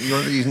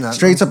using that.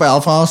 Streets of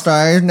Belfast,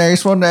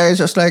 nice one,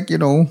 just like, you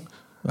know.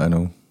 I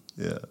know.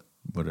 Yeah.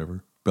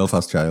 Whatever.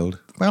 Belfast Child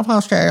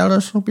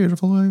is so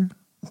beautiful.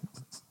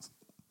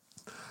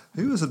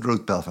 Who was it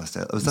wrote Belfast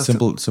Child? Was that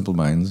Simple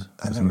Minds.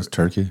 I think it was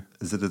Turkey.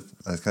 Is it?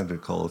 I can't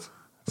recall it.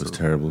 It was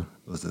terrible.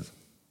 Was it?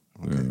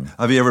 Okay. Yeah.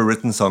 Have you ever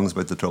written songs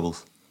about the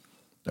Troubles?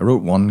 I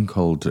wrote one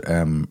called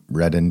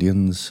Red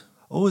Indians.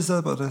 Oh, is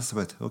that what that's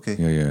about? Okay.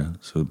 Yeah.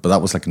 So, but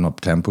that was like an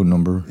up-tempo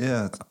number.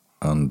 Yeah.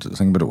 And the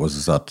thing about it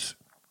was that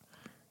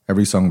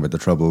every song about the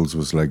Troubles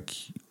was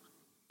like, you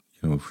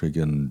know,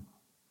 friggin'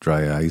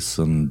 Dry Ice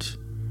and,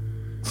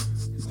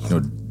 you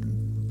know,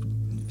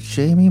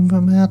 Jamie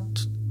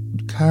met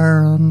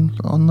Karen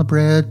on the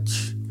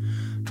bridge,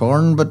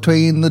 torn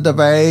between the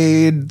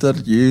divide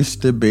that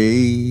used to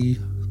be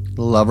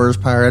the lover's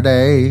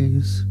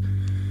paradise.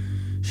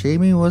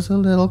 Jamie was a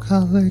little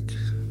Catholic,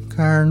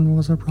 Karen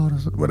was a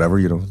Protestant. Whatever,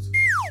 you know.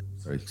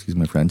 Sorry, excuse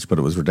my French, but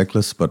it was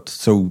ridiculous. But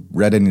so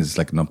Red Indians is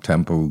like an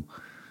up-tempo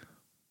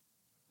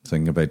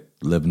thing about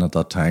living at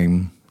that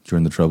time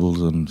during the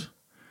Troubles. And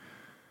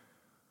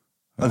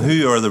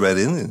who are the Red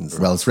Indians?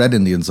 Well, it's Red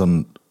Indians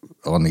on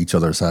each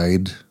other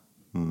side.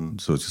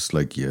 So it's just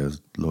like, yeah,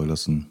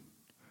 loyalists and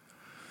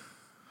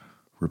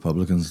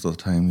Republicans at the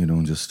time, you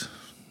know, just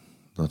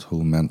that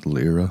whole mental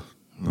era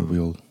that we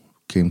all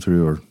came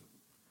through, or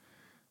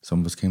some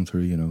of us came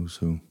through, you know.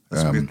 So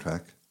that's a good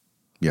track.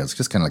 Yeah, it's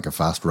just kind of like a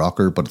fast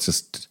rocker, but it's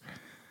just,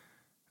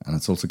 and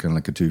it's also kind of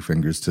like a two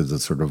fingers to the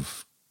sort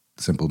of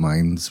Simple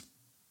Minds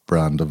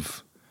brand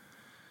of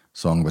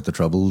song about the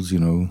Troubles, you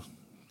know.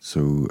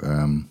 So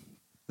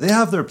they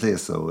have their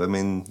place, though. I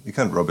mean, you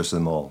can't rubbish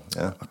them all,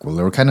 yeah? Well,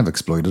 they were kind of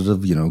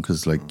exploitative, you know,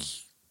 because, like,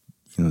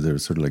 you know, they're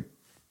sort of like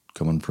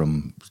coming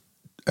from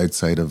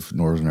outside of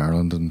Northern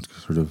Ireland and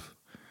sort of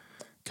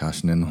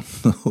cashing in on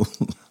the whole.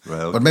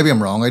 Right, okay. But maybe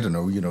I'm wrong, I don't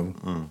know, you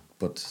know.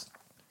 But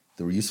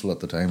they were useful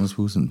at the time, I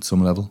suppose, on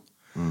some level.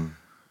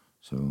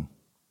 So.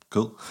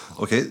 Cool.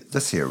 Okay,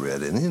 let's hear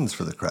Red Indians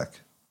for the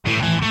crack.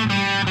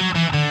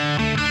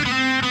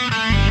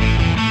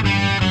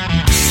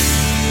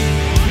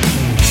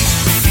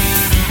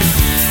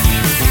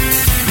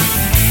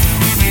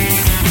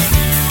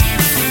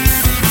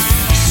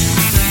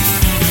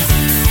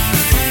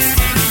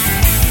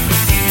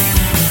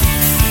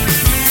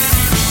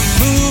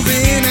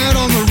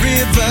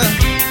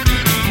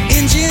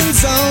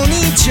 On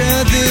each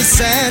other's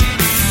side.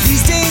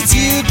 These days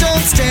you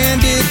don't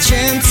stand a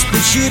chance, but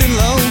shooting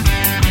low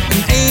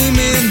and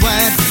aiming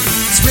wide.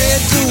 Spread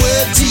the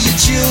word to your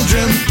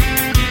children.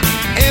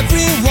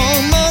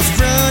 Everyone must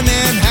run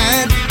and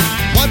hide.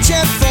 Watch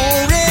out for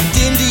Red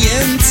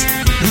Indians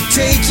who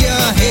take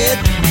your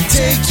head,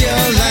 take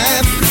your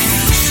life.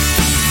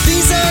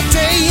 These are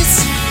days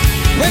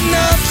when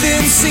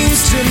nothing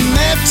seems to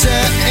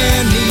matter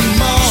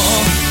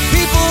anymore.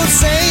 People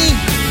say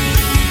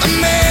a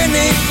man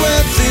ain't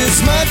worth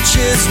as much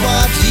as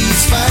what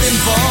he's fighting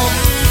for.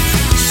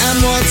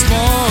 And what's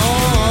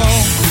more,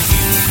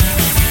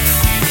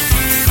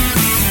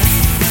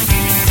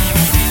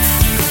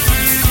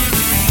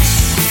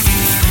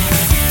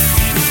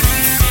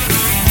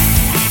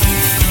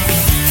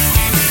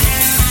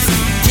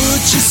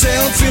 put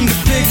yourself in the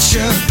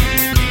picture.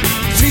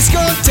 3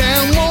 score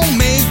down won't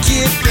make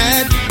it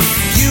right.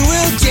 You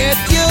will get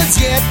yours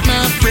yet,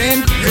 my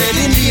friend. Red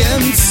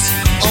Indians,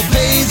 I'll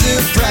pay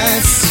the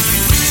price.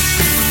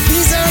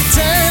 These are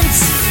times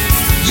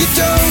you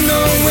don't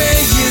know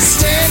where you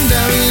stand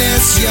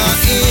unless you're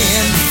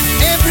in.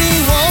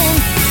 Everyone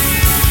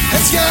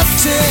has got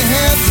to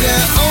have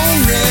their own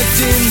Red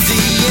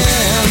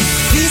Indian.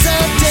 These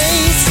are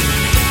days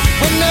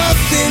when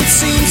nothing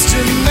seems to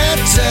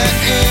matter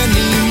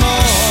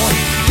anymore.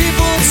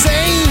 People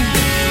say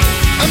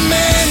a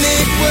man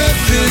ain't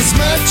worth as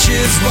much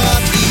as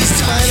what he's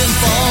fighting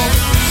for.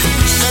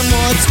 and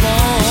what's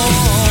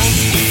more.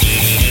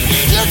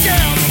 Look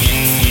out!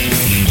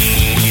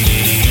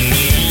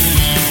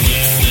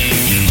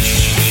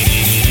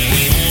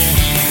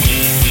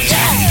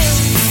 Yeah!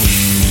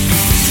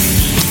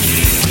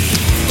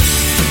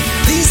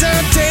 These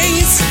are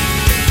days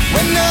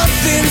when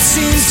nothing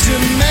seems to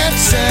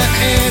matter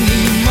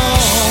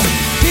anymore.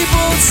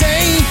 People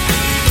say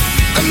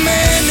a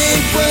man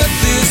ain't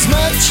worth as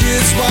much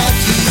as what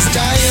he's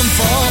dying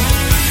for,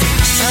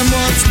 and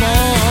what's more.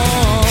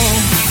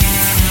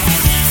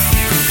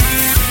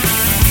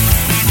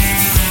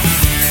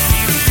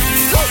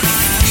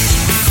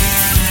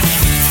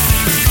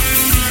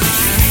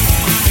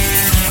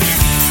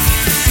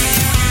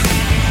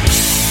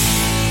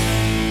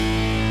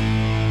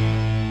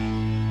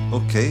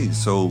 Okay,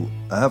 so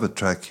I have a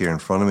track here in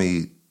front of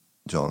me,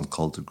 John,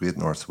 called The Great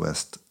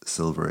Northwest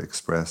Silver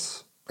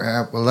Express.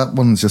 Well, that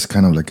one's just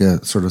kind of like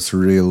a sort of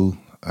surreal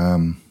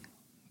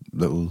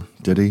little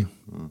ditty.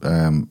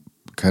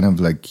 Kind of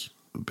like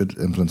a bit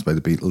influenced by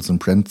the Beatles and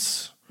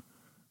Prince.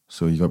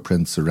 So you got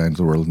Prince Around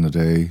the World in a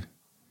Day,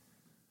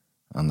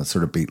 and the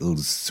sort of Beatles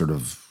sort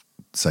of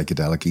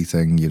psychedelic-y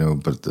thing, you know,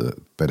 but the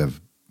bit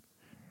of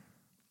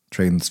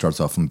train starts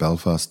off in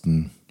Belfast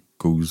and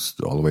goes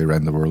all the way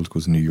around the world,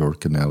 goes to New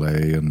York and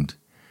LA and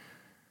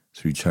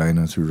through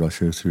China, through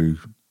Russia, through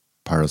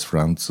Paris,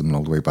 France, and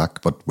all the way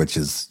back, but which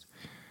is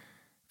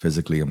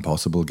physically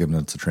impossible given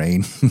it's a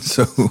train.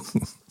 So,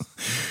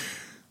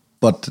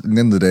 but at the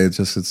end of the day,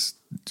 it's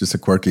just a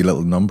quirky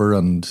little number,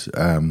 and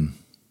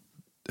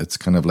it's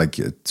kind of like,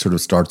 it sort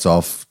of starts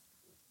off,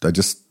 I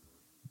just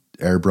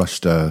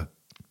airbrushed the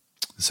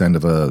sound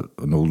of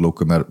an old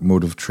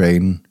locomotive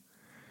train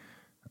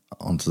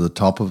onto the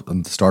top of,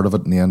 and the start of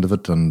it and the end of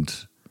it,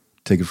 and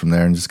take it from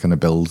there, and just kind of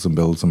builds and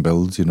builds and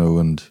builds, you know,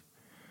 and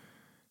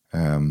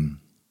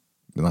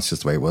that's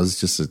just the way it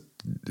was.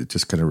 It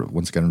just kind of,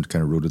 once again,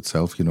 kind of wrote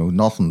itself, you know,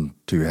 nothing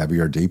too heavy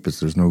or deep.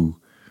 There's no,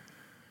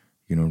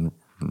 you know,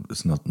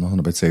 it's nothing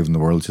about saving the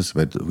world, it's just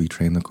about a wee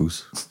train that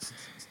goes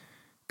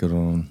get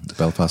on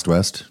Belfast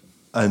West.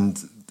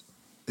 And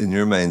in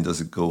your mind,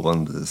 does it go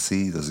under the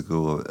sea? Does it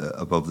go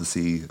above the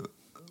sea?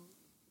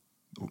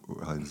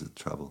 How does it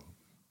travel?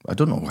 I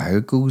don't know how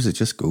it goes. It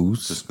just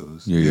goes. Just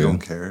goes. Yeah, you don't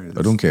care.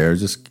 I don't care.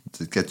 Just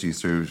to get you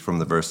through from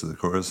the verse to the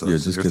chorus. Yeah,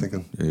 just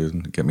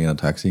get me in a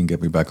taxi and get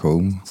me back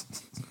home.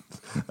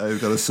 I've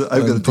got a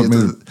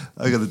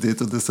date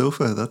with the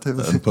sofa. That type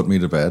of thing. And put me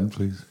to bed,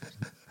 please,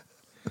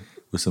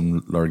 with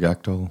some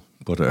Largactol.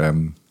 But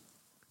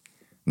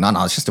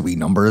no, it's just a wee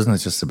number, isn't it?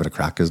 It's just a bit of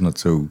crack, isn't it?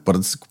 So, but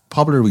it's a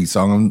popular wee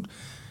song. And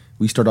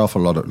we start off a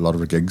lot of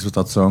our gigs with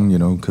that song, you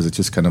know, because it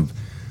just kind of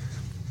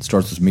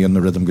starts with me on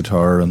the rhythm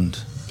guitar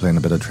and playing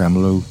a bit of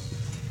tremolo,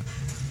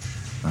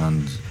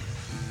 and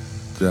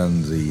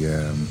then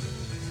the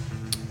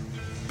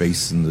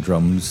bass and the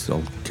drums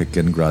all kick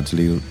in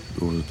gradually.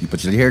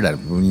 But you'll hear that.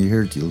 When you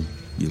hear it, you'll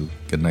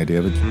get an idea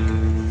of it.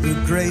 The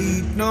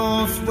Great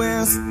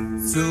Northwest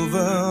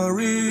Silver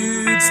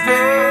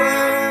Express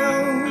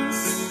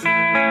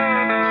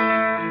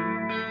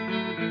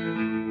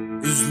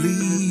is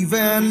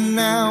leaving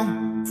now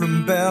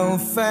from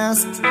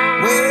Belfast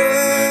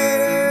West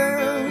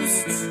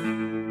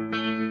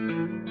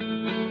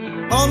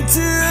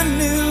onto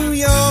New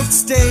York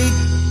State,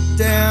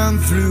 down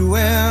through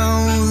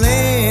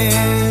LA.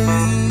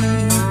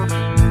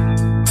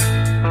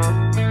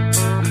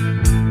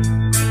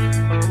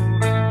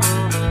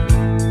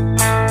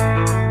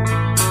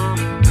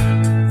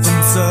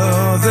 From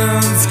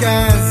southern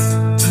skies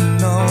to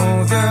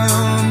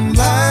northern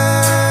lights,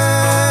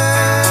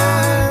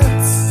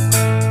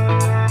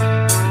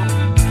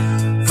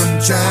 from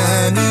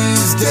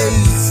Chinese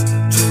days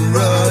to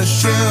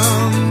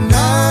Russian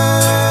nights.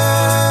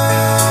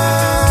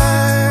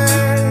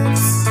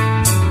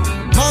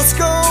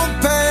 Moscow,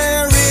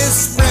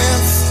 Paris,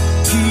 France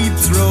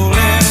keeps rolling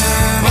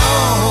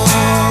on.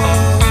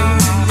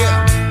 Yeah.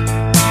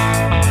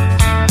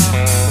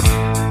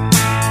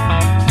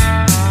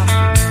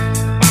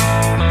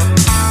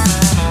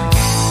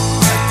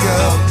 Pack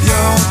up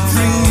your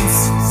dreams,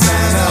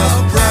 stand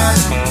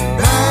upright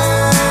now.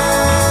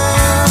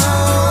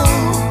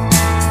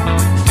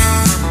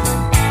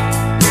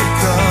 We're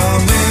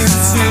coming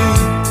soon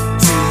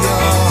to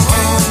your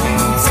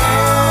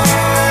hometown.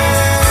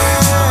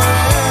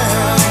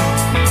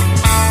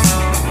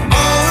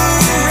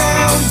 All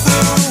around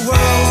the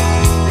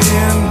world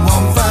in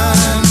one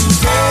fine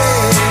day.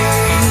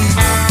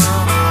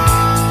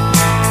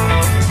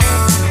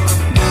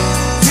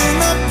 You'll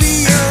not be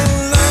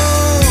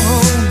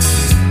alone.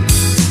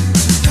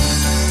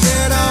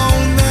 Get on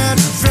that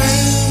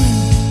train.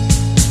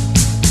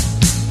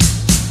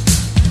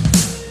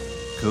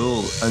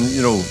 Cool. And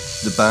you know,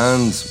 the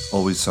band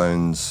always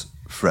sounds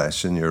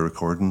fresh in your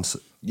recordings.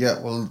 Yeah,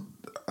 well,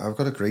 I've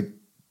got a great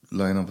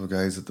lineup of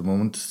guys at the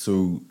moment.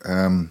 So,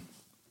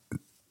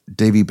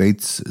 Davey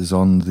Bates is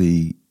on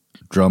the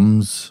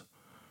drums,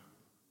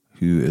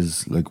 who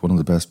is like one of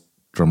the best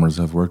drummers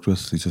I've worked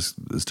with. His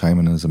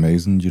timing is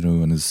amazing, you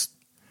know, and his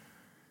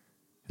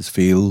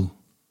feel,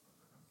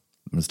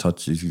 and his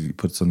touch. He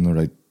puts on the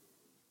right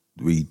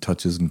wee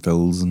touches and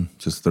fills and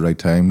just the right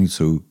time.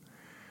 So,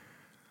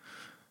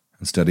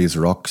 and steady as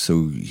a rock.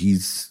 So he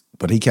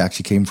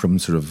actually came from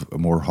sort of a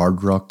more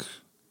hard rock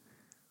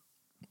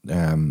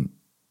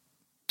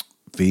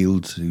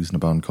field. He was in a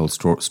band called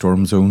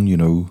Storm Zone, you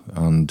know.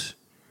 And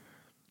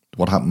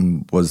what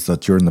happened was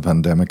that during the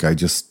pandemic, I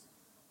just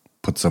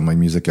put some of my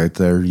music out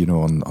there, you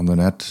know, on the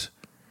net.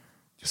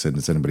 Just said,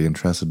 is anybody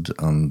interested?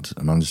 And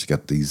I managed to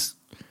get these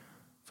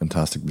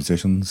fantastic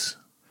musicians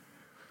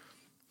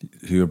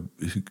who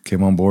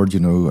came on board, you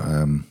know.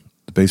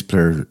 The bass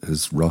player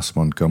is Ross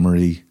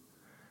Montgomery,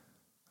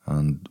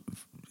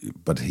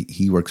 but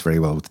he works very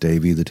well with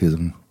Davey. The two of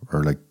them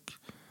are like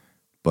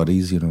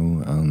buddies, you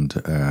know,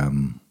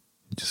 and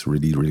just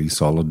really, really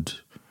solid.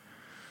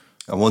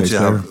 And once you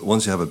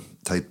have a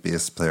tight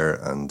bass player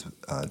and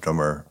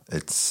drummer,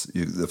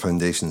 the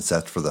foundation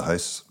set for the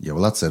house. Yeah,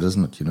 well, that's it,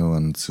 isn't it? You know,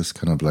 and it's just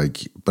kind of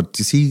like, but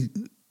you see,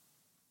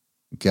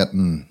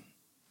 getting,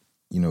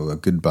 you know, a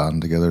good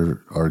band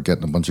together or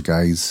getting a bunch of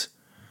guys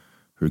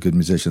who are good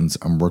musicians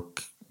and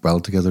work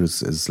well together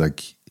is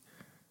like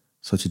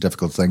such a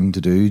difficult thing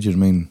to do. Do you know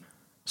what I mean?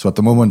 So at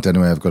the moment,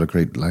 anyway, I've got a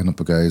great lineup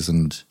of guys.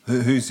 And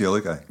who's the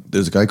other guy?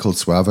 There's a guy called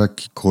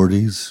Sławek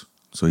Kordes.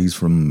 So he's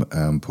from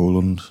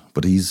Poland,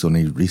 but he's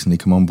only recently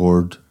come on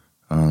board,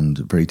 and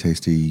a very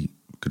tasty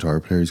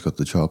guitar player. He's got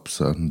the chops,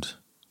 and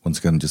once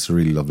again, just a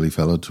really lovely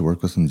fella to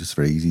work with and just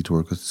very easy to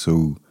work with.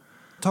 So,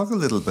 talk a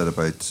little bit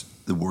about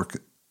the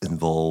work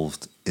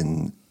involved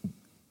in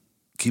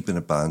keeping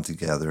a band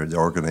together, the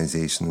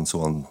organisation and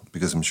so on,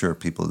 because I'm sure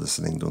people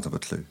listening don't have a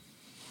clue.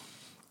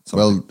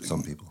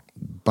 Some people.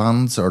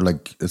 Bands are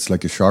it's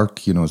like a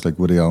shark, you know. It's like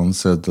Woody Allen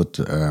said that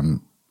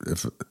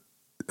if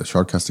a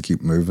shark has to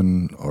keep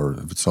moving, or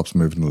if it stops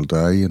moving, it'll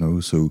die, you know.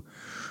 So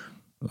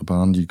a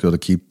band, you've got to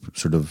keep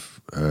sort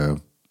of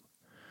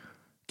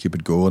keep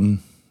it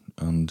going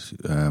and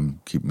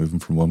keep moving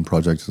from one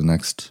project to the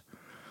next.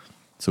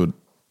 So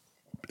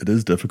it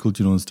is difficult,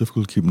 you know. It's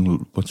difficult keeping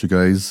a bunch of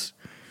guys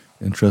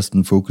interested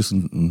and focused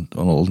and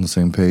all on the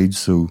same page.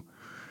 So,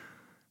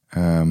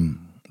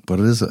 but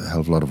it is a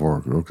hell of a lot of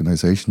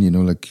organisation, you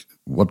know. Like,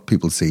 what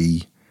people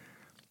see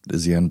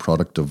is the end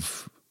product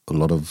of a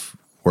lot of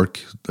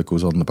work that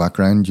goes on in the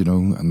background, you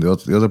know. And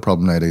the other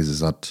problem nowadays is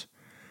that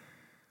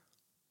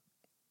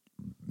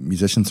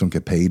musicians don't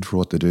get paid for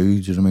what they do.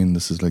 Do you know what I mean?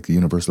 This is like the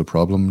universal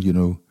problem, you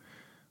know,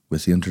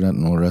 with the internet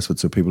and all the rest of it.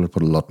 So people have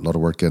put a lot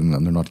of work in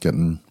and they're not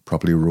getting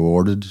properly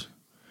rewarded,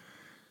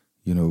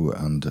 you know.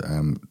 And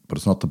but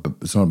it's not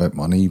about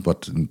money,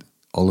 but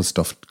all this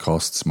stuff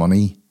costs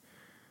money.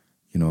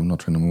 You know, I'm not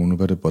trying to moan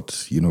about it,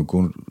 but, you know,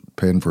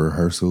 paying for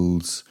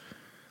rehearsals,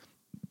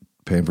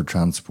 paying for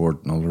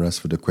transport and all the rest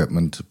of it,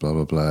 equipment, blah,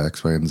 blah, blah,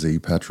 X, Y, and Z,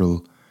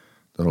 petrol,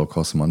 that all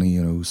costs money,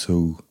 you know.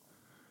 So,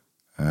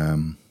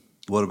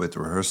 what about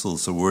the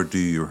rehearsals? So where do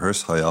you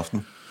rehearse? How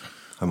often?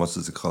 How much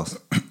does it cost?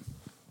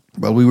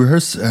 Well, we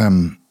rehearse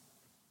down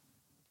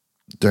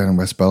in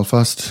West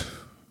Belfast,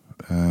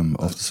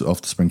 off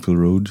the Springfield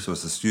Road. So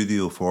it's a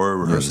studio for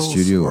rehearsals?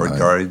 Yeah, studio, or a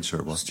garage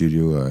or what?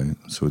 Studio,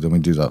 so then we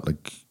do that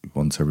like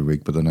once every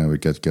week, but then I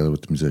would get together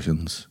with the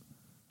musicians.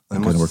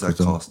 And how much does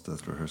that cost,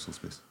 that rehearsal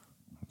space?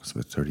 It's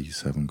about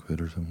 37 quid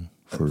or something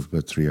for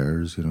about 3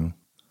 hours, you know.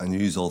 And you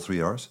use all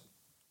 3 hours?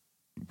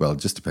 Well, it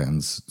just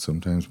depends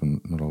sometimes, but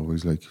not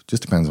always. Like,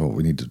 just depends on what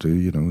we need to do,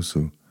 you know.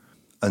 So,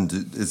 and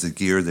is the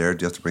gear there?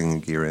 Do you have to bring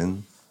the gear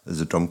in? Is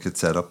the drum kit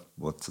set up?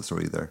 What's the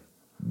story there?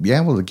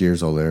 Yeah, well, the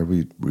gear's all there.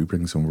 We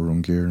bring some of our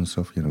own gear and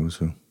stuff, you know.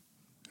 So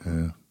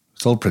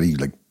it's all pretty,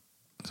 like,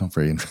 it's not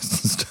very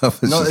interesting stuff.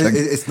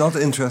 It's not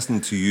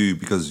interesting to you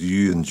because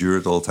you endure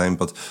it all the time.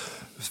 But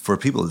for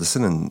people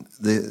listening,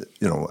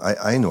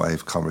 I know I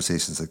have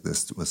conversations like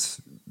this with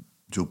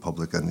Joe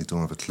Public and they don't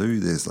have a clue.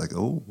 They're like,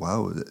 oh,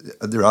 wow.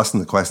 They're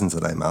asking the questions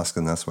that I'm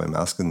asking. That's why I'm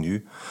asking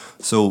you.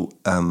 So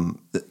the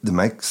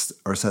mics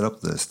are set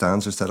up, the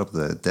stands are set up,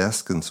 the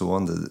desk and so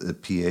on, the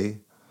PA.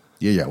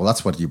 Yeah. Well,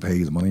 that's what you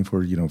pay the money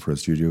for, you know, for a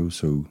studio.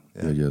 So,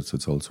 yeah, so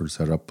it's all sort of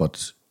set up.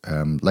 But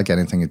like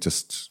anything, it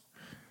just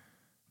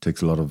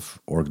takes a lot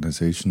of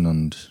organisation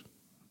and,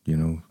 you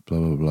know, blah,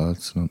 blah, blah.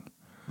 It's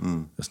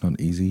not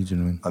easy, do you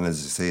know what I mean? And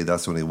as you say,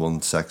 that's only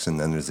one section.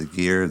 Then there's a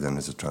gear, then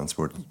there's a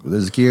transport.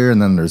 There's gear,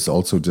 and then there's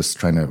also just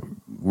trying to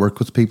work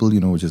with people,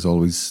 you know, which is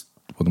always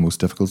one of the most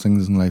difficult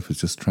things in life, is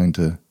just trying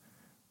to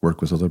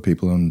work with other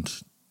people and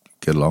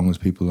get along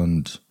with people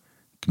and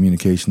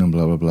communication and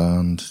blah, blah, blah.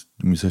 And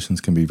the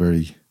musicians can be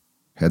very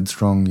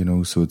headstrong, you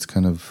know, so it's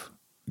kind of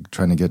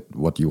trying to get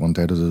what you want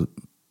out of the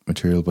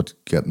material, but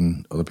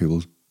getting other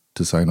people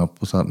to sign up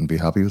with that and be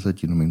happy with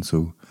it, you know what I mean?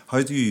 So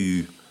how do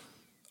you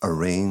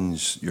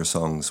arrange your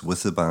songs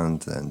with the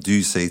band, and do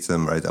you say to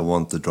them, right, I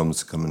want the drums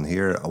to come in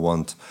here, I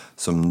want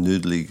some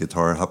noodly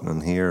guitar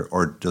happening here,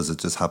 or does it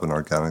just happen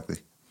organically?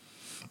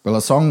 Well,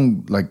 a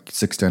song like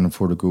 6 Down and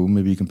 4 to Go,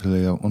 maybe you can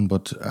play that one,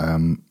 but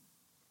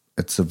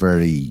it's a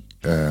very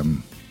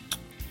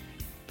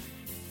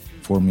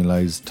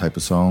formalised type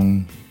of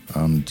song,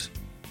 and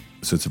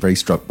so it's a very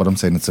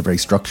it's a very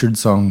structured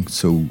song,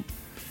 so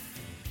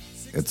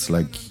it's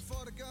like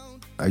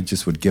I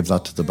just would give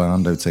that to the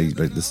band. I would say,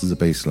 right, this is the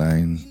bass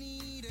line,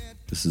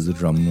 this is the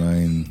drum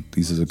line,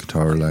 these are the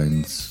guitar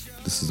lines,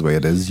 this is the way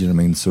it is, you know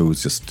what I mean? So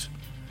it's just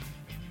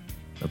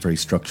a very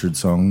structured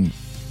song.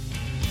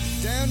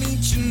 Down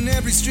each and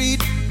every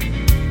street,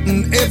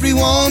 and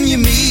everyone you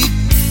meet,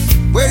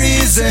 where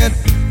is it?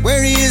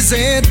 Where is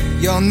it?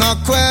 You're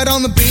not quite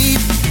on the beat.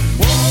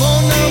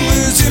 4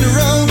 numbers in a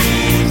row,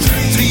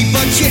 3,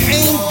 but you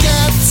ain't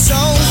got the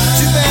song.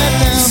 Too bad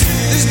now,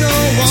 there's no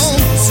one.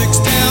 6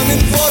 down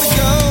and 4 to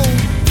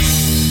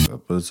go.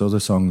 But there's other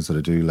songs that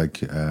I do,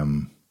 like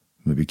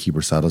maybe Keep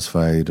Her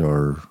Satisfied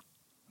or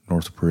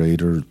North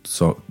Parade, or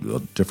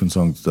different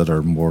songs that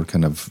are more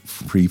kind of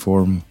free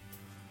form.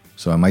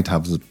 So I might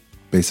have the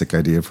basic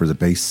idea for the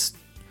bass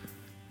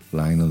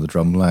line and the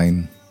drum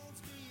line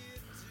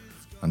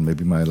and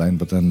maybe my line,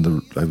 but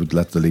then I would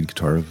let the lead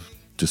guitar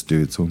just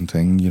do its own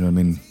thing, you know what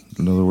I mean?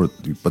 In other words,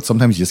 but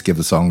sometimes you just give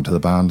the song to the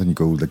band and you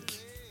go, like,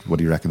 what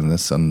do you reckon of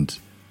this? And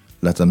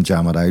let them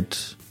jam it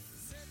out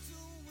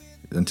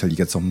until you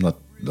get something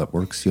that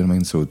works, you know what I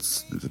mean? So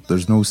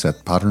there's no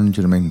set pattern,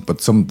 do you know what I mean?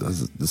 But some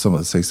of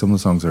the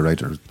songs I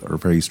write are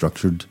very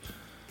structured,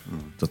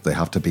 that they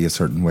have to be a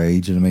certain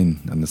way, do you know what I mean?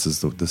 And this is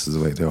the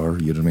way they are,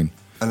 you know what I mean?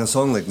 And a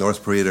song like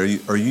North Parade,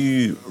 are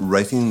you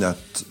writing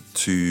that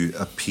to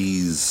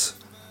appease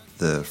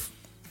the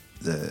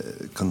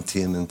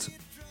containment,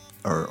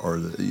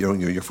 or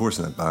you're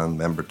forcing a band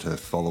member to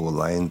follow a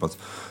line, but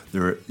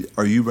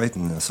are you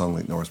writing a song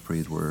like North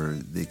Parade where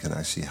they can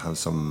actually have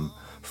some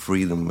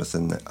freedom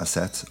within a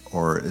set,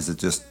 or is it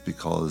just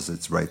because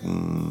it's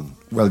writing?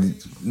 Well,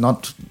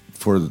 not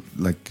for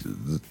like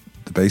the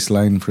bass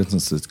line, for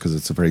instance, because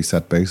it's a very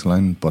set bass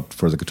line, but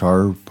for the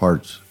guitar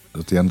part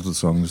at the end of the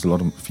song, there's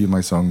a few of my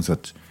songs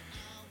that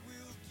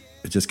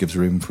it just gives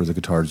room for the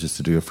guitar just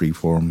to do a free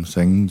form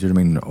thing, do you know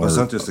what I mean? Or it's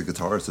not just the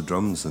guitar, it's the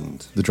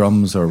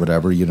drums or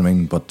whatever, you know what I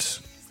mean? But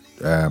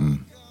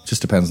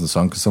just depends on the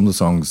song, because some of the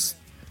songs,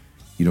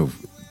 you know,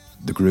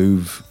 the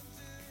groove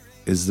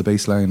is the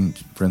bass line,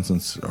 for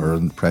instance, or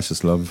in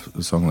Precious Love,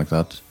 a song like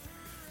that,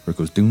 where it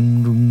goes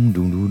doom doom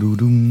doom doom doom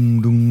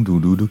doom doom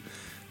doom doom, and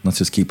that's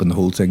just keeping the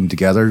whole thing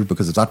together,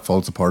 because if that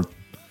falls apart,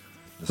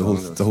 the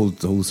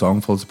whole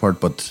song falls apart.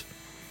 But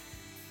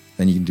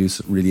then you can do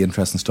really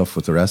interesting stuff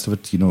with the rest of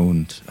it, you know.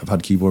 And I've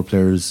had keyboard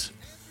players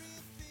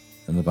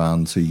in the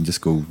band, so you can just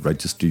go, right,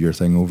 just do your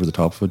thing over the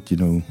top of it, you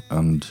know.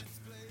 And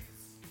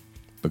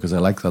because I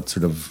like that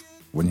sort of,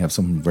 when you have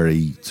something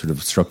very sort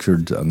of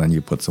structured and then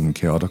you put something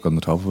chaotic on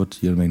the top of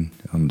it, you know what I mean?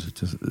 And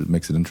it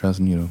makes it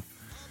interesting, you know.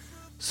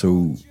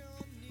 So,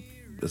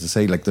 as I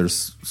say, like,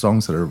 there's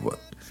songs that are what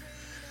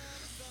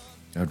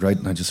I'd write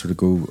and I just sort of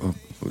go, oh,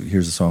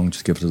 here's a song,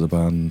 just give it to the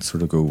band, and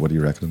sort of go, what do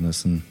you reckon of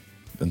this? And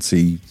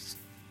see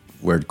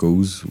where it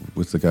goes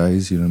with the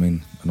guys, you know what I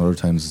mean? And other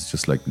times it's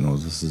just like, no,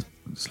 it's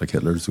like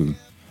Hitler's.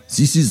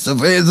 This is the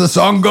way the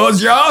song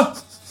goes, yeah?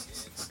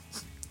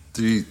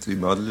 Do you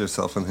model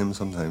yourself on him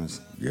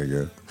sometimes? Yeah.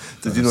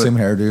 Did you know same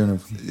hairdo and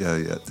everything?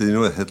 Yeah. Did you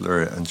know that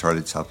Hitler and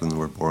Charlie Chaplin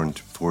were born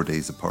 4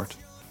 days apart?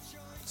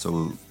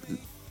 So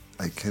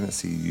I kind of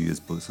see you as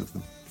both of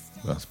them.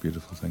 That's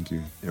beautiful, thank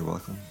you. You're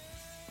welcome.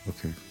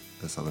 Okay.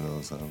 Let's have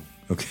another song.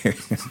 Okay.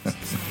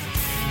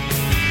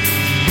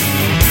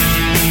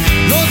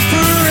 North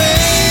Parade,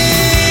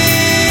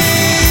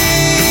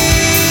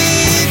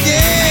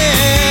 yeah.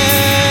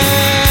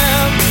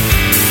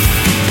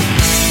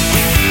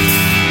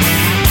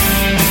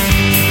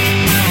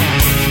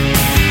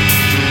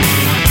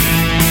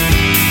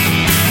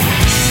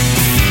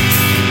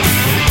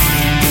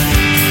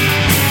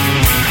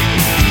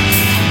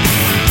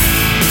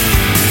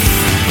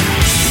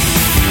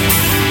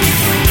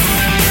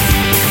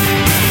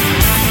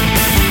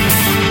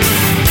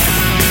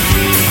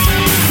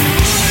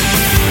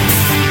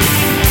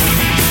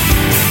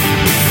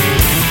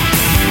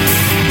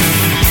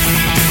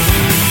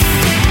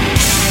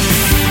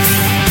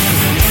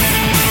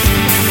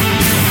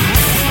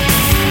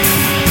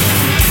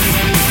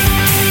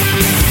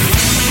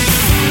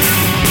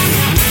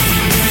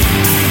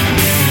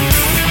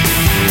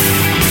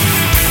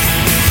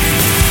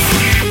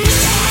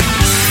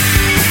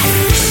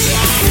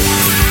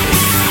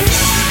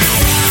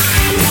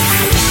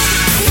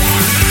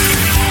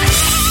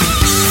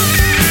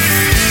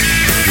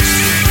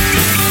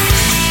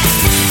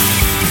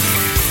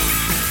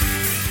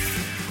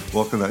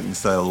 Walking Out in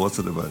Style, what's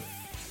it about?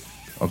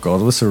 Oh God,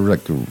 it was a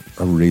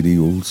really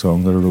old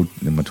song that I wrote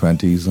in my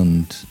 20s,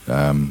 and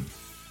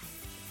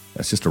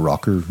it's just a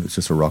rocker. It's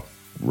just a rock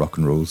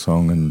and roll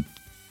song, and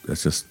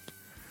it's just,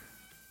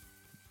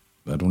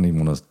 I don't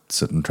even want to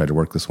sit and try to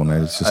work this one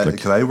out. It's just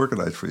can I work it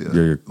out for you?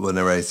 Yeah.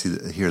 Whenever I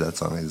hear that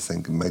song, I just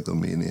think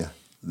Megalomania.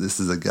 This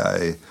is a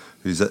guy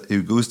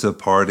who goes to a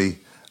party,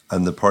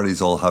 and the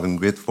party's all having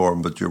great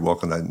form, but you're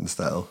walking out in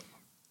style.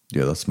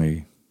 Yeah, that's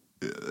me.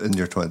 In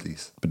your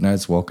 20s. But now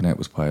it's walking out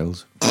with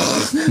piles.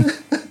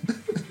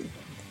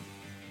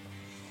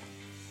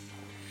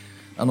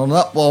 And on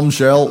that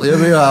bombshell, here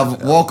we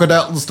have Walking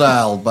Out in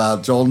Style by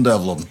John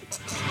Devlin.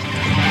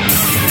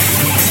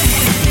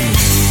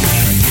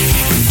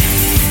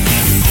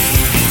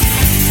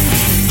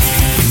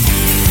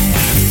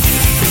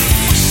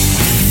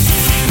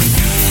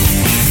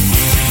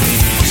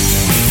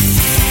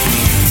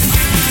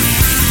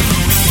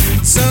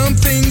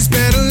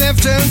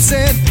 left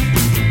unsaid.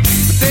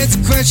 But there's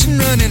a question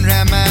running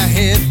round my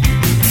head.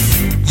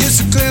 You're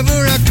so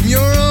clever, how come you're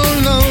all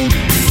alone?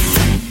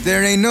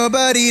 There ain't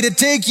nobody to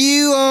take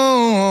you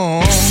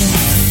on.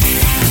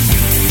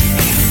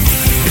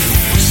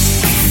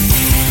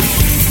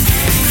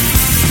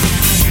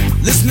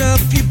 Listen up,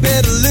 you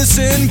better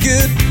listen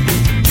good.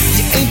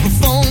 You ain't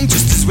performed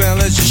just as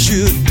well as you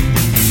should.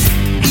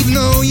 Even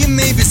though you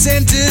may be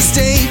center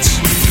stage,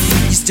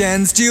 you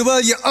stand still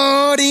while your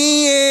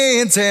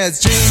audience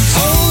has changed.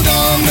 Hold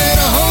on,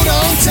 better hold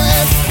on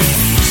tight.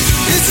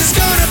 This is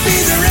gonna be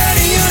the ride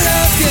of your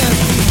life, yeah.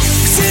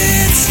 'Cause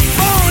it's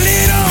only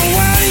a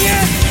while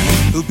yet.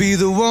 Who'll be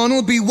the one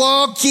who'll be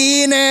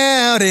walking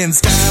out in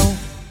style.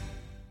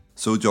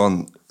 So,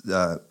 John,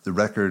 the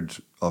record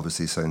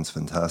obviously sounds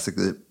fantastic,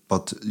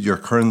 but your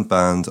current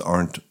band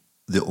aren't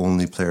the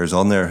only players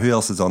on there. Who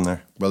else is on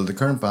there? Well, the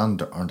current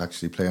band aren't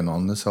actually playing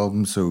on this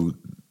album, so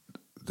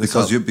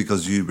because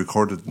you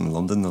recorded in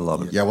London a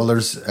lot of. Yeah, well,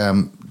 there's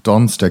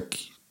Don Stick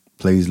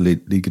plays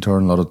lead guitar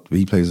and a lot of.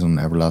 He plays on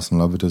Everlasting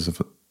Love. It does a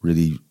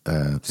really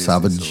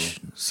savage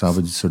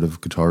sort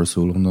of guitar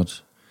solo on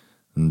it,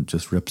 and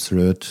just rips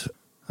through it.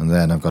 And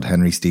then I've got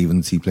Henry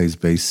Stevens. He plays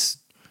bass,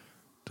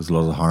 does a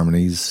lot of the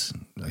harmonies.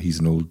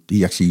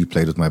 He actually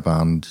played with my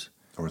band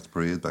North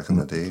Parade back in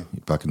the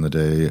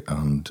day.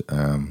 And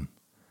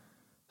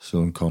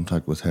still in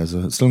contact with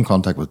Heza. Still in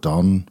contact with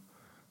Don.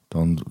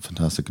 Don's a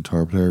fantastic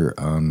guitar player.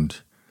 And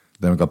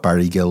then I've got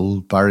Barry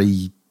Gill.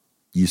 Barry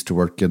used to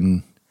work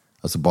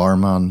as a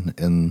barman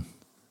in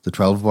the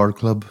 12 Bar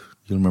Club.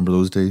 You'll remember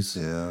those days?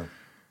 Yeah.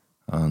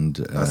 And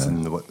that's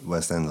in the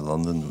West End of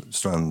London.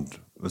 Strand,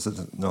 was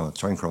it? No,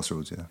 Charing Cross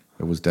Road, yeah.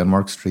 It was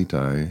Denmark Street,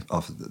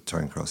 Off the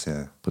Charing Cross,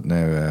 yeah. But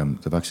now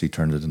they've actually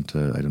turned it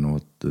into, I don't know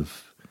what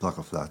they've... Block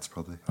of flats,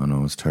 probably. I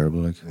know, it's terrible,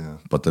 like. Yeah.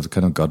 But they've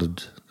kind of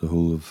gutted the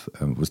whole of...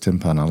 it was Tin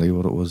Pan Alley,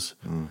 what it was.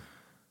 Mm.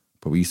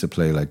 But we used to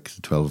play, like,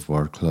 the 12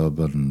 Bar Club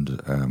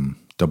and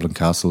Dublin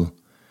Castle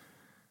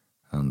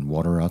and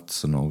Water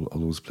Rats and all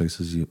those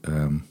places.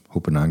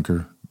 Hope and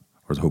Anchor,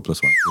 or the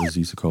Hopeless Wanker, as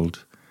he used to call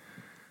it,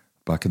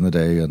 back in the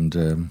day. And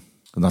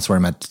that's where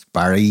I met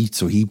Barry.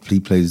 So he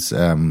plays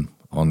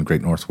on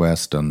Great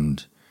Northwest,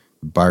 and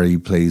Barry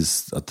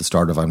plays at the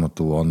start of I'm Not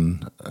the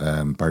One,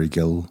 Barry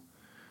Gill.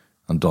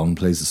 And Don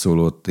plays the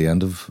solo at the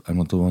end of I'm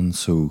Not the One.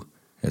 So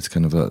it's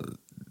kind of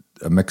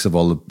a mix of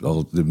all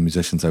the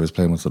musicians I was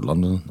playing with at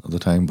London at the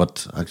time.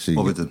 But actually,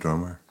 what about the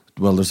drummer?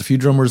 Well, there's a few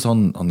drummers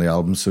on the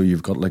album. So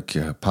you've got like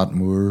Pat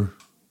Moore.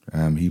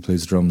 He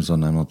plays drums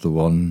on I'm Not the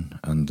One.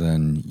 And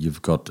then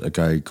you've got a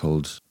guy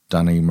called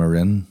Danny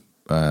Marin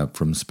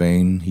from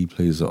Spain. He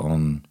plays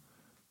on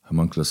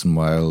Homunculus and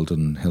Wild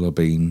and Hill of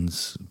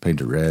Beans,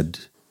 Painted Red.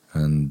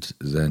 And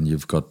then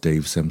you've got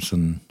Dave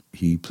Simpson.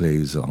 He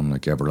plays on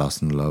like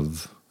Everlasting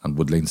Love and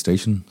Wood Lane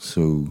Station.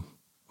 So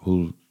a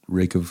whole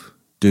rake of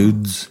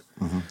dudes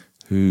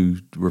who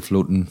were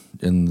floating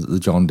in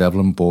the John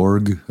Devlin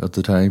Borg at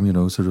the time, you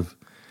know, sort of.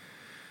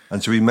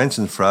 And should we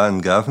mention Fra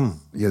and Gavin?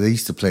 Yeah, they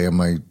used to play in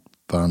my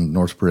band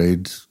North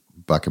Parade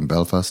back in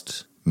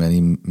Belfast many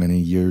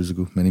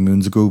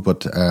moons ago.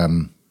 But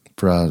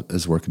Fra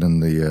is working in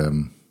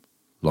the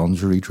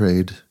lingerie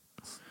trade.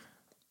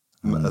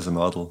 As a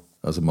model?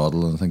 As a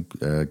model, and I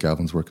think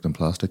Gavin's working in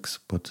plastics,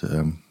 but...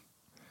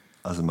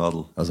 as a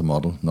model? As a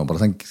model, no, but I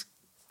think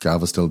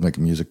Gav is still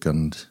making music,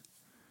 and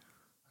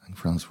I think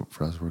Fran's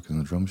working in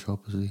the drum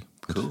shop, is he?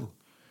 But cool.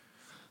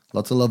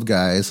 Lots of love,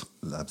 guys.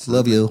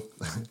 Absolutely. Love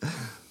you.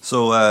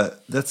 So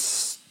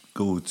let's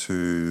go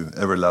to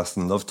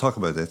Everlasting Love. Talk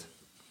about it.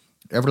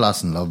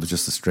 Everlasting Love is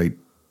just a straight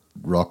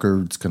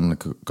rocker. It's kind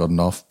of like got an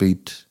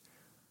offbeat,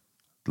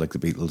 like the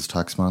Beatles'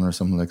 Taxman or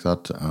something like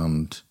that,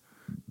 and...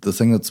 The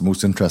thing that's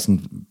most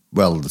interesting,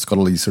 well, it's got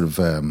all these sort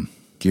of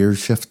gear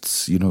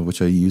shifts, you know,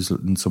 which I use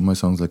in some of my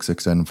songs, like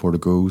 6 Down and 4 to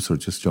Go, so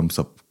it just jumps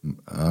up.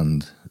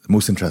 And the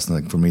most interesting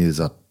thing for me is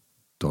that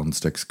Don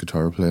Stick's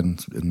guitar playing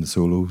in the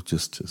solo,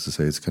 just as I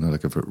say, it's kind of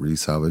like a really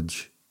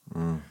savage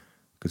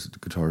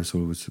guitar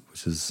solo, which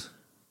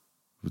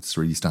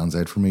really stands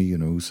out for me, you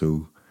know.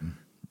 So,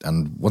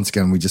 and once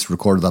again, we just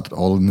recorded that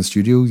all in the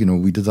studio, you know.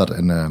 We did that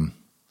in...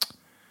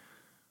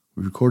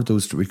 We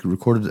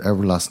recorded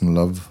Everlasting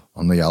Love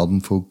on the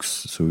album, folks.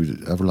 So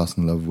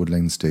Everlasting Love, Wood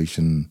Lane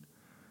Station,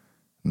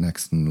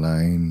 Next in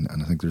Line,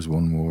 and I think there's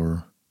one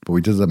more. But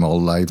we did them all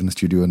live in the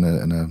studio in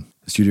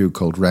a studio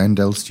called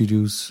Roundel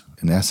Studios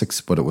in Essex,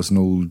 but it was an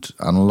old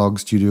analog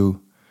studio.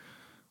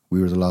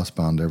 We were the last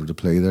band ever to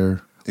play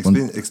there.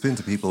 Explain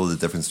to people the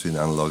difference between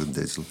analog and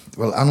digital.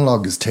 Well,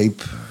 analog is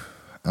tape,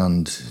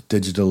 and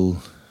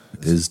digital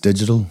is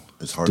digital.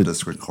 It's hard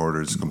disk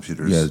recorders,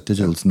 computers. Yeah,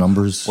 digital's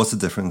numbers. What's the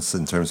difference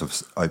in terms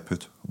of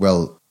output?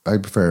 Well, I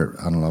prefer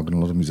analog, and a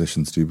lot of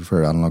musicians do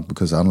prefer analog,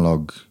 because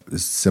analog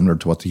is similar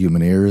to what the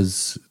human ear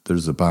is.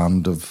 There's a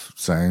band of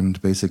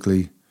sound,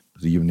 basically.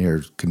 The human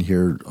ear can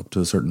hear up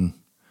to a certain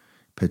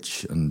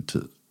pitch, and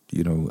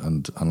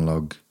and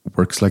analog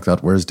works like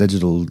that. Whereas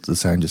digital, the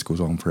sound just goes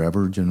on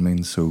forever. Do you know what I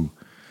mean? So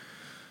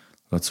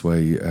that's why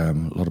a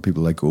lot of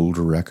people like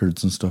older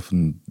records and stuff,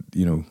 and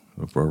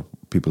or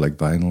people like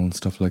vinyl and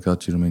stuff like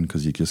that, you know what I mean?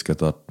 Because you just get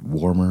that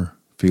warmer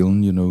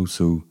feeling, you know,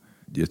 so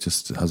it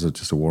just has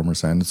just a warmer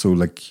sound. So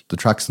like the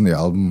tracks in the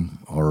album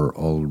are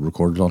all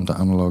recorded onto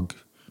analog.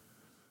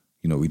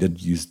 You know, we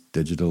did use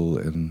digital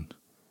in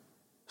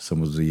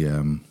some of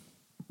the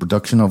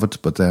production of it,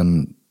 but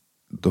then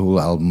the whole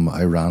album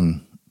I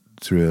ran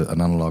through an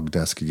analog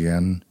desk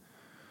again.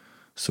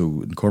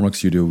 So in Cormac's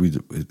studio,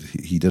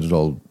 he did it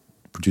all,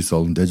 produced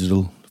all in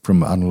digital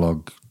from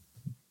analog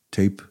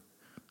tape,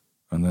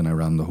 and then I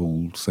ran the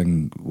whole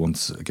thing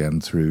once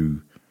again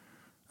through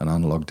an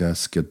analog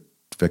desk at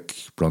Vic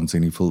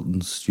Bronzini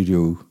Fulton's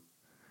studio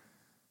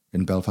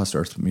in Belfast,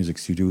 Earth Music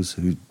Studios,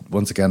 who,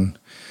 once again,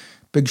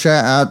 big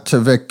shout out to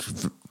Vic.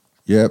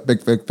 Yeah,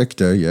 big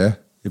Victor, yeah.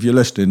 If you're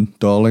listening,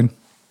 darling.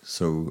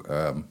 So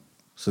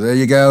there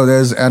you go.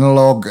 There's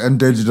analog and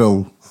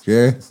digital,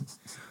 yeah.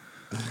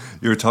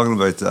 You were talking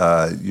about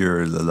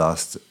you're the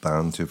last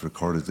band to have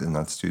recorded in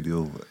that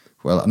studio.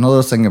 Well,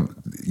 another thing,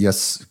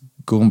 yes,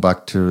 going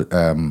back to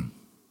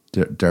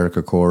Derek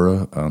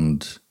Acora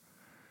and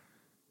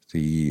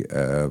the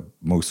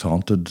Most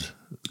Haunted.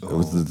 It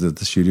was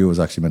the studio was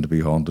actually meant to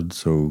be haunted,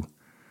 so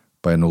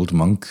by an old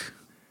monk.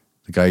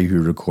 The guy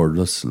who recorded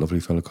us, a lovely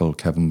fellow called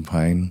Kevin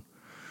Pine.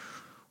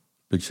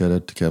 Big shout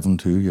out to Kevin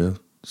too, yeah.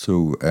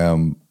 So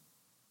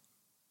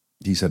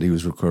he said he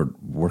was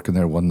working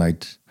there one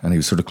night, and he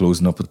was sort of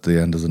closing up at the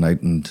end of the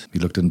night, and he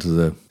looked into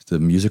the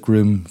music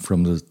room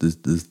from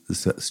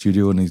the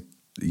studio, and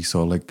he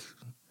saw like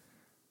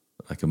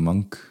a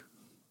monk,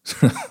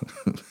 you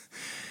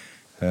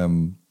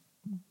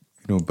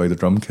know, by the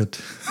drum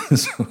kit.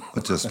 So,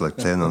 just like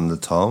playing on the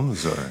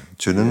toms or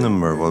tuning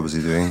them, or what was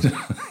he doing?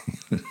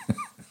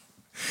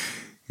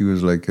 He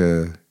was like, I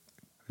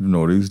don't know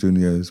what he was doing.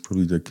 Yeah, he was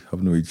probably like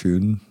having a wee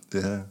tune.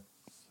 Yeah.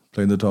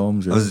 Playing the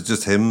toms. Yeah. Was it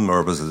just him,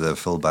 or was it a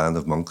full band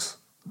of monks?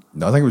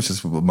 No, I think it was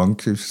just a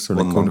monk. He was just sort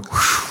of One going, monk.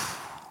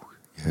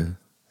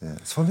 Yeah.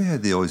 It's funny how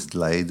they always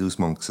glide, those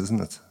monks,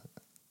 isn't it?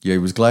 Yeah, he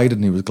was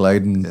gliding,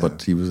 Yeah.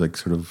 but he was like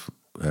sort of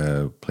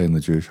playing the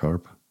Jewish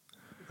harp.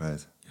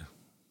 Right. Yeah.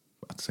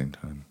 At the same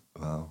time.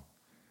 Wow.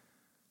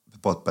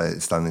 But by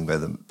standing by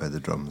the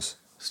drums.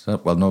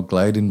 Well, no,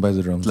 gliding by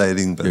the drums.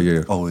 Gliding by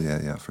Yeah. Oh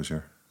yeah, for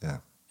sure. Yeah.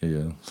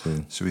 Yeah.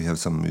 So Should we have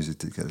some music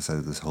to get us out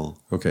of this hole?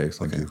 okay,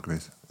 thank you.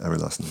 Great.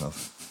 Everlasting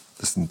Love.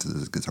 Listen to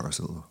the guitar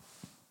solo.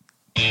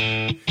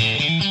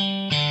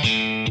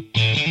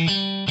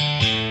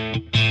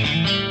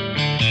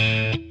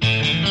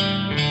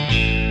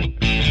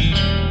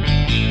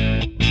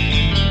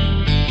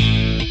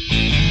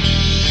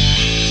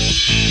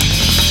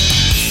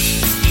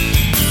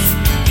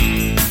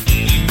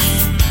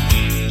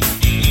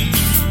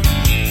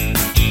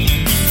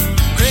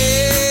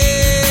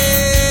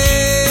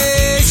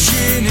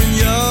 Crashing in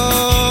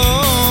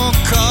your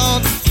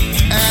car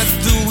at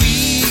the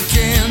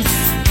weekend.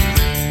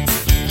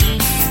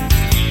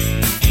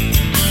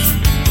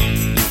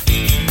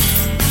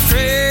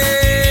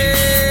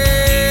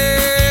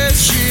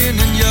 Crashing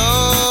in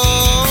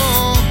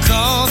your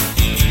car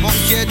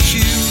won't get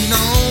you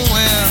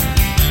nowhere.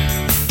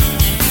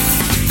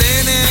 But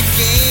then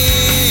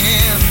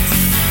again,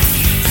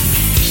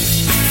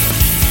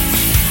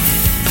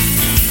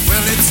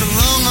 well, it's a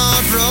long,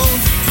 hard road.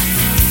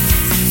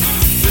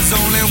 There's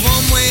only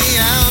one way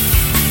out.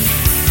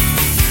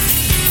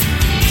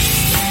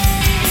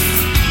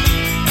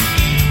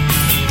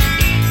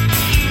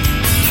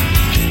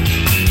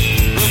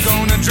 We're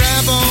gonna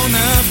drive on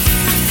up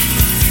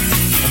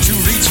to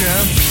reach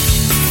up.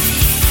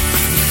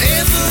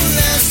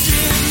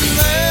 Everlasting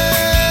love.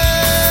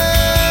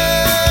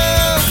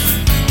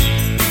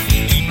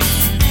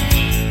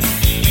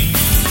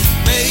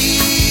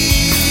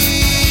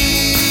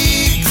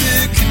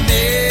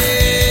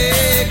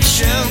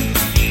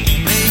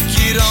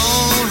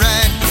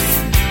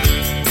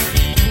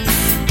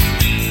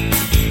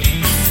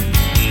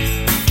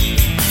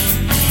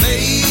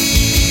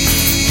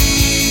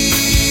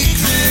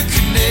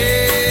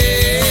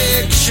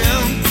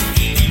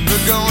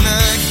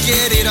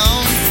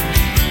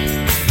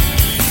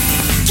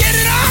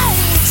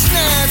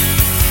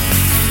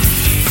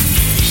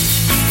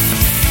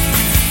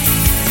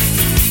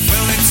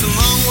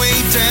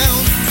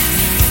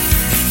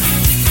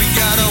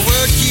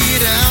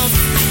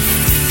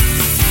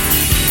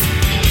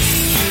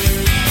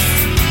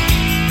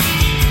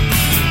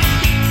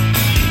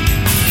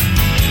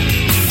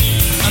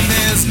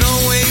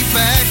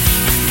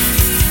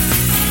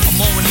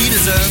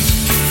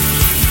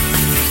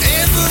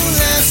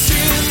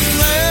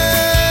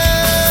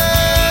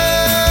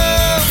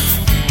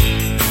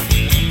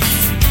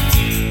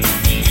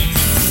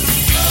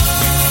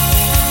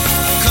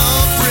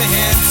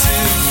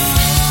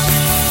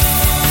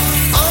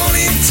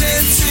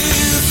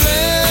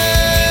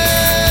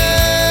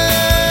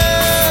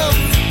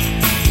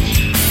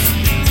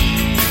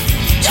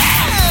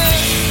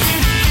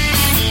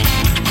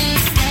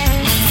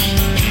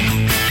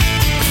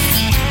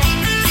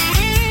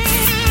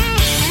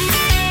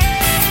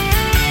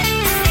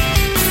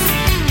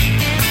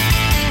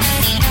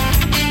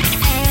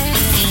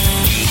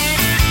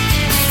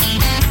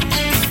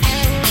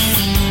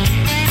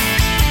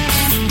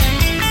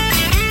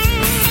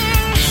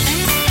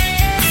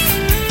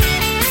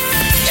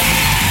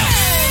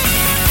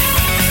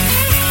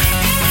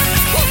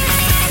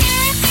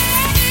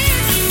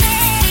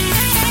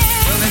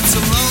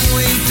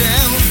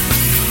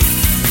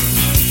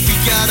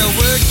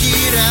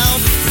 it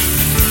out.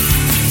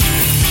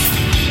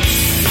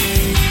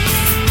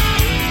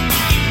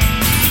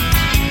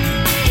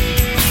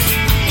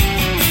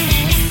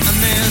 And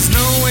there's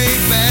no way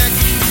back.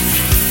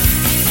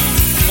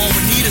 All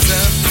we need is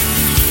an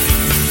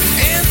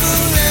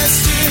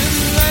everlasting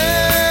love.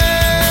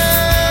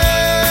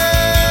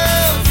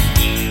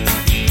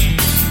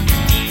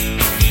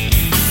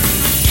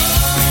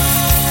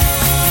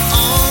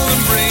 All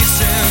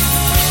embracing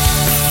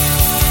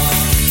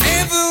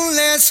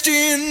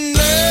everlasting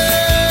love.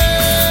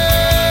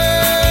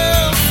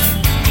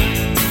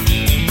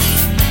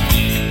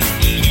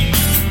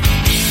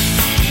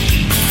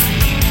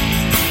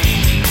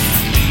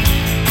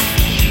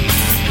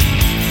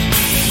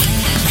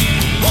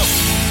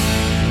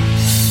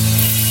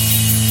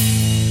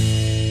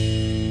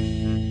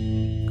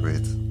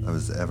 Great. That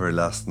was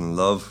Everlasting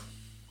Love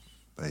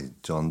by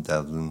John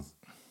Devlin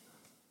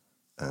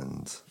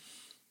and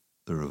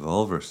the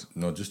Revolvers.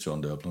 No, just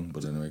John Devlin,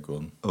 but anyway, go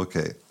on.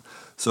 Okay.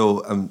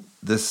 So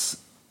this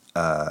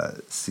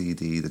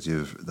CD that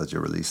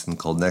you're releasing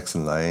called Next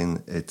in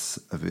Line, it's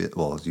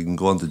you can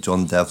go on to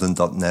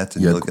johndevlin.net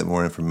and Yeah. you'll get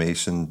more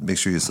information. Make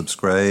sure you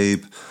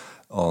subscribe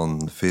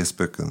on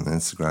Facebook and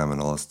Instagram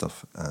and all that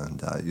stuff,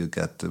 and you'll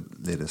get the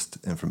latest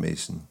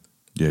information.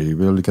 Yeah, you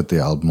will get the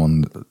album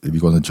on, if you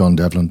go on to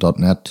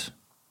johndevlin.net.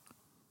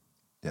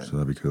 Yeah. So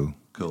that'd be cool.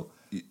 Cool.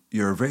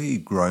 You're a very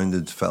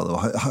grounded fellow.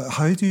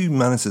 How do you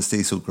manage to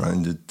stay so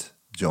grounded,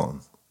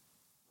 John?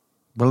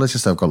 Well, it's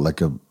just I've got like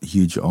a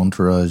huge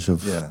entourage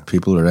of Yeah.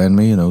 people around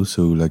me,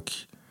 so like,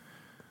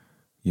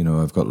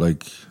 I've got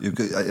like...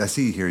 I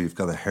see here you've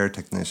got a hair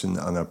technician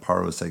and a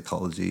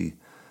parapsychology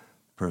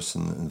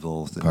person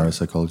involved.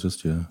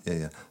 Parapsychologist, yeah.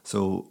 Yeah.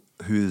 So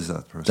who is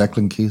that person?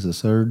 Devlin Keys the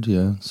third,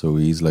 yeah. So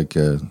he's like,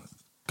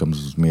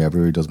 comes with me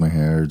everywhere, he does my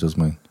hair,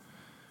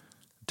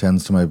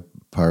 tends to my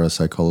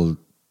parapsychology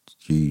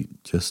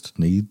just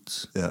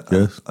needs. Yeah.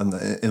 Yeah. And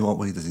in what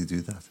way does he do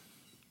that?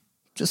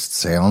 Just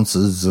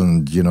seances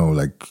and,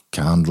 like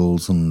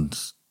candles and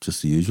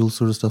just the usual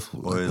sort of stuff.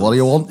 Oils. What do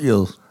you want,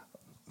 you?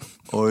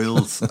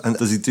 Oils. And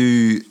does he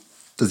do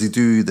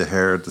the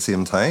hair at the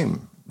same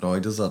time? No, he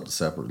does that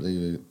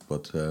separately,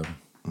 but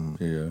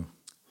yeah.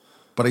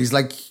 But he's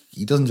like,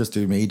 he doesn't just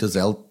do me, he does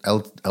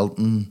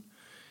Elton,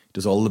 he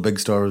does all the big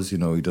stars, he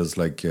does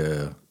like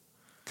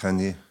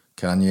Kanye,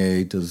 Kanye,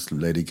 he does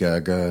Lady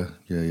Gaga,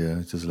 yeah,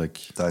 he does like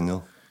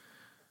Daniel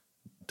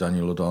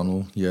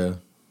O'Donnell, yeah.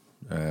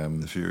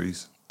 the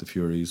Furies. The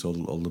Furies,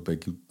 all the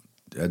big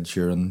Ed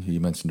Sheeran, you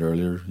mentioned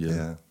earlier,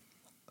 Yeah.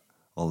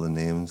 All the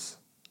names.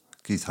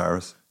 Keith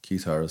Harris,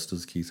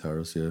 does Keith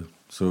Harris, yeah.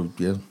 So,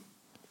 yeah,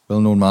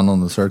 well-known man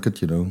on the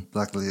circuit,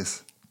 Black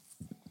Lace.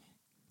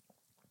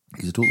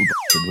 He's a total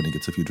bastard when he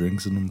gets a few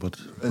drinks in him, but...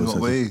 In what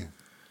way? He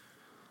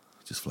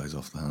just flies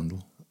off the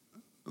handle.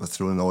 With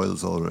throwing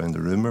oils all around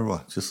the room or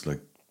what? Just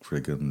like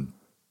friggin'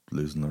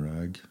 losing the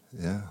rag.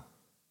 Yeah.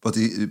 But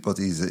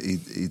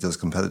he does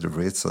competitive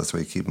rates, so that's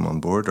why you keep him on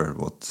board, or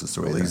what's the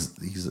story? Well, there?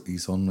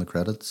 he's on the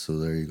credits, so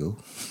there you go.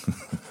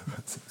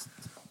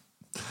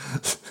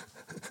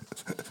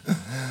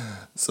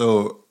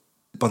 So,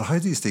 but how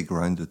do you stay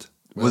grounded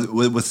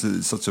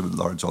with such a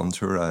large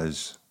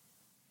entourage?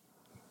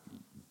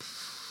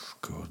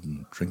 Go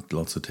and drink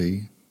lots of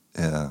tea.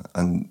 Yeah,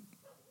 and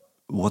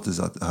what is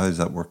that? How does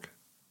that work?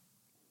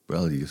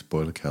 Well, you just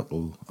boil a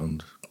kettle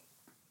and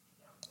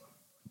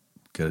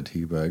get a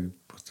tea bag,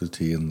 put the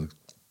tea in the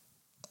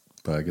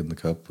bag in the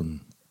cup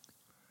and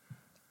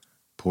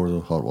pour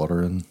the hot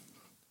water in.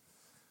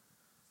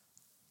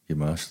 You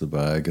mash the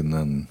bag and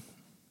then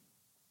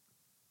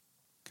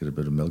get a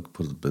bit of milk,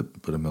 put a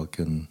bit of milk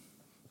in,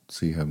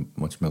 see how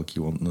much milk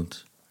you want in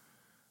it.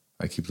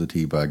 I keep the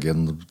tea bag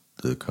in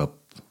the cup,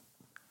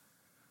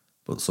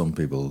 but some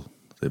people,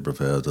 they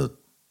prefer to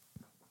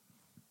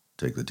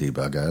take the tea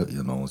bag out,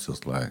 it's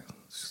just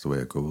the way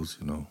it goes,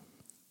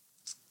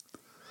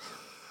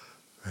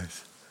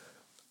 Right.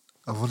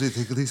 And what do you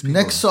think of these people?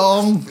 Next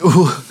song.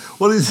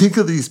 What do you think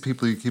of these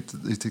people you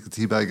take the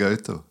tea bag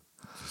out though?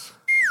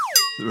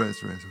 Right,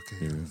 okay.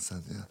 Yeah.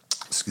 Understand, yeah.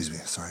 Excuse me,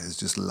 sorry, I was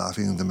just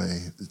laughing into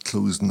my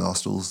closed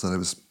nostrils that I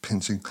was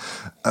pinching.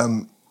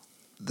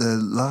 The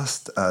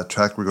last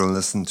track we're going to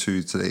listen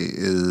to today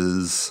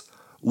is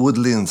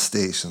Woodlane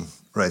Station.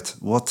 Right,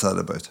 what's that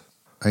about?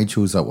 I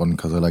chose that one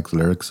because I like the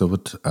lyrics of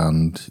it,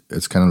 and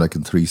it's kind of like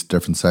in 3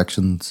 different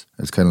sections.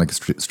 It's kind of like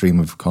a stream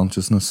of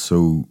consciousness.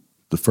 So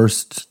the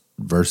first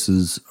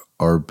verses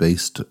are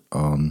based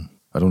on,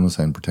 I don't want to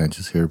sound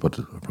pretentious here, but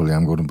I probably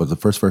am going. But the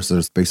first verse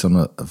is based on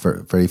a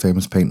very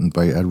famous painting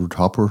by Edward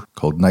Hopper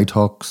called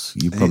Nighthawks.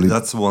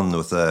 That's the one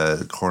with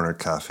the corner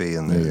cafe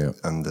and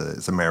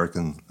it's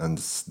American and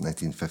it's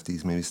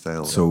 1950s maybe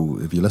style. So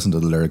if you listen to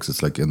the lyrics,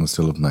 it's like, in the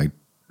still of night,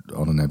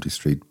 on an empty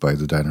street, by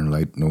the diner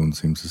light, no one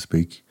seems to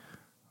speak.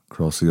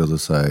 Across the other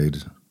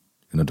side,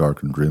 in a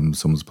darkened room,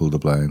 someone's pulled the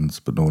blinds,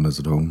 but no one is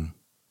at home.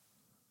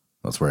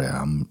 That's where I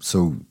am.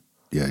 So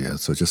yeah.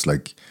 So just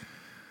like.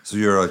 So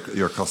you're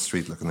across the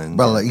street looking in.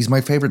 Well, he's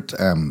my favourite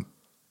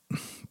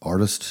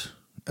artist.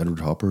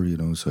 Edward Hopper, you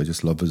know, so I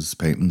just love his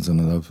paintings,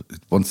 and I love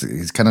once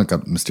he's kind of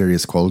got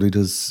mysterious quality to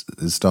his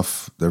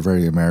stuff. They're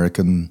very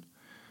American.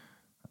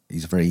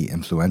 He's a very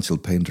influential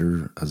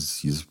painter,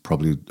 as you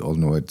probably all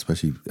know,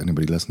 especially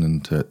anybody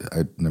listening to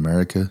out in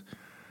America,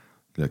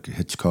 like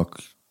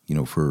Hitchcock. You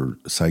know, for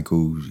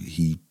Psycho,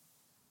 he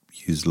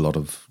used a lot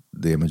of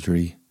the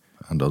imagery,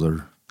 and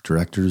other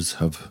directors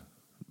have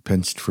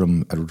pinched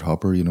from Edward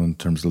Hopper, you know, in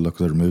terms of the look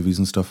of their movies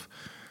and stuff.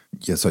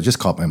 Yeah, so I just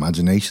caught my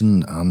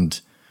imagination, and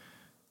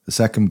the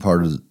second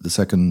part of the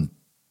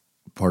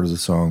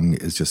song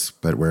is just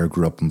about where I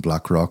grew up in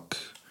Blackrock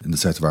in the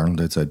south of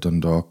Ireland, outside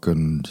Dundalk,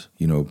 and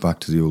you know, back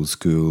to the old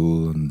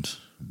school and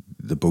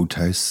the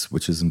boathouse,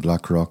 which is in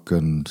Blackrock,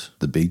 and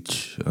the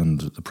beach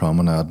and the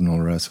promenade and all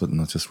the rest of it, and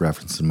that's just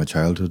referencing my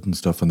childhood and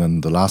stuff. And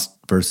then the last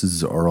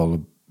verses are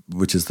all,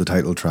 which is the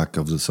title track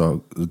of the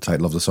song, the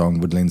title of the song,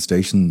 Wood Lane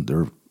Station.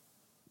 There,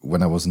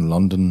 when I was in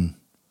London,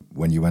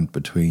 when you went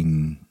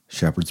between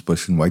Shepherd's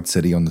Bush and White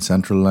City on the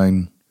Central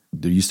Line,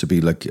 there used to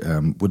be like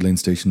Wood Lane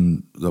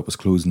Station that was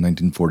closed in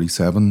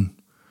 1947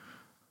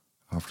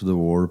 after the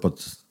war,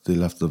 but they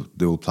left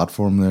the old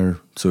platform there.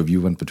 So if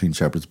you went between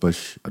Shepherd's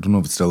Bush, I don't know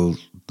if it's still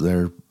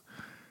there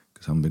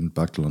because I haven't been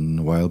back to London in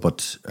a while,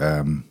 but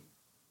then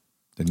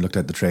you looked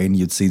at the train,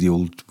 you'd see the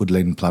old Wood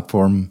Lane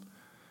platform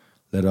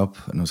lit up,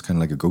 and it was kind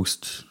of like a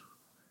ghost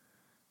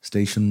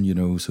station, you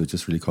know, so it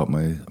just really caught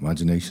my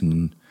imagination.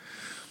 And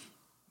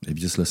maybe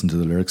just listen to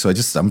the lyrics. So I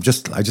just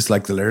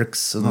like the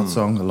lyrics in that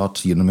song a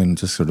lot, you know what I mean?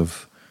 Just sort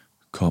of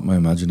caught my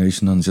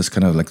imagination, and just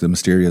kind of like the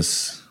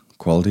mysterious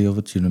quality of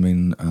it, you know what I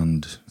mean?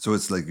 And so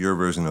it's like your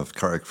version of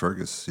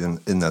Carrickfergus,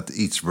 in that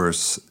each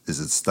verse is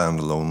a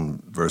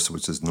standalone verse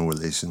which has no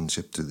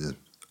relationship to the...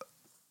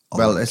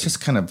 Well, it's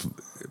just kind of...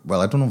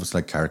 Well, I don't know if it's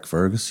like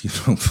Carrickfergus, you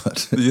know,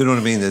 but... You know what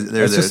I mean?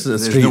 There's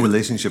no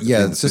relationship.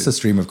 Yeah, it's just a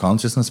stream of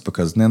consciousness,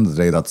 because at the end of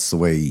the day, that's the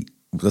way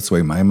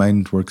my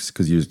mind works,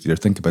 because you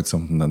think about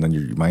something and then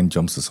your mind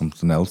jumps to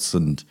something else,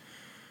 and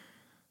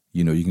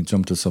you know, you can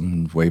jump to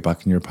something way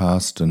back in your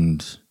past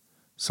and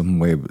some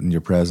way in your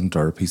present,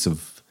 or a piece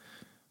of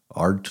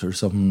art or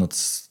something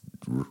that's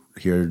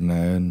here now,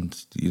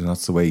 and you know,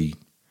 that's the way,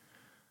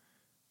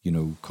 you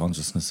know,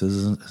 consciousness is,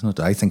 isn't it?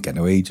 I think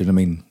anyway, do you know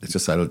what I mean? It's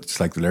just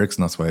like the lyrics,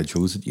 and that's why I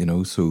chose it, you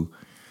know, so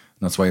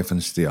that's why I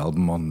finished the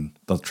album on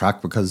that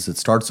track, because it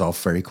starts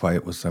off very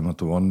quiet with I'm Not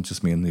the One,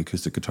 just me and the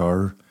acoustic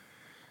guitar,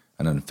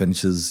 and then it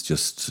finishes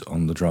just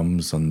on the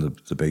drums and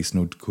the bass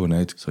note going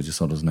out. So I just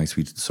thought it was a nice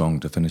sweet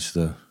song to finish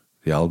the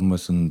album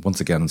with. And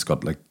once again, it's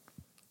got like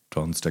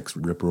John Stick's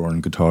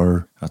rip-roaring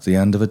guitar at the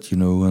end of it, you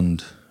know.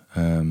 And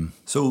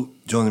so,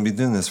 John, you've been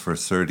doing this for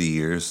 30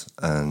 years,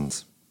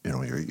 and you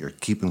know, you're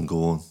keeping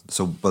going.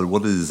 So, but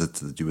what is it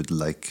that you would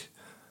like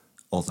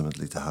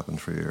ultimately to happen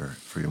for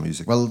your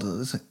music? Well,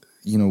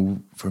 you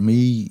know, for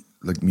me,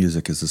 like,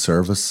 music is a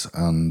service,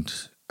 and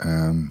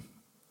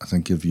I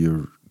think if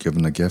you're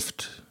given a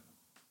gift,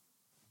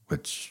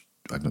 which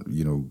I don't,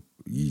 you know,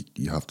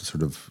 you have to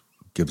sort of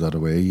give that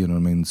away. You know what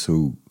I mean?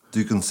 So, do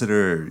you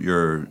consider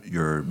your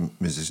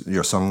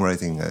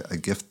songwriting a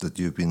gift that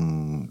you've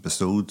been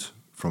bestowed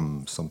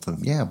from something?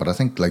 Yeah, but I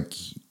think, like,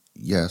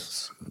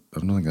 yes, I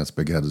don't think that's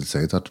big-headed to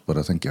say that, but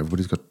I think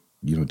everybody's got,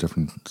 you know,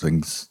 different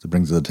things to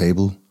bring to the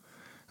table,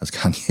 as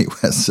Kanye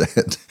West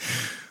said.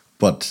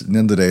 But at the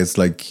end of the day, it's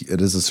like,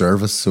 it is a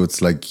service. So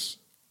it's like,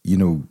 you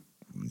know,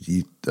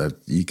 you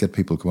get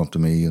people come up to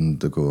me and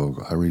they go,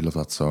 oh, I really love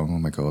that song. Oh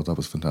my God, that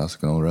was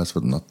fantastic, and all the rest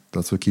of it. And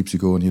that's what keeps you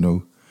going, you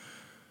know.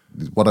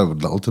 What I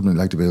would ultimately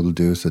like to be able to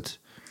do is that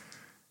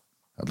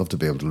I'd love to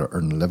be able to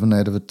earn a living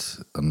out of it,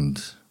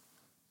 and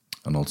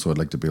also I'd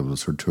like to be able to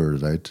sort of tour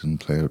it out and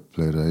play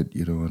it out,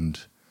 you know, and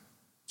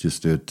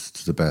just do it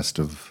to the best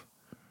of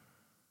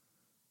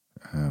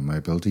my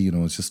ability. You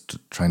know, it's just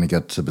trying to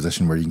get to a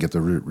position where you can get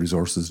the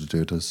resources to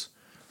do it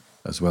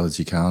as well as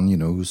you can, you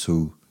know,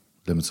 so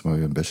limits my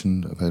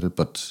ambition about it.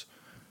 But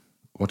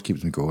what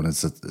keeps me going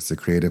is it's a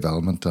creative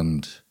element,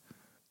 and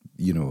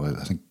you know,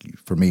 I think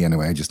for me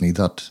anyway, I just need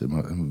that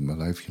in my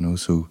life, you know.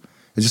 So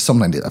it's just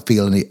something I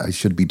feel I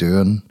should be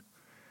doing,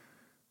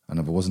 and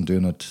if I wasn't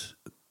doing it,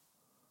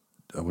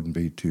 I wouldn't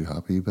be too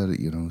happy about it,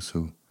 you know.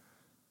 So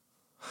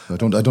I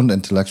don't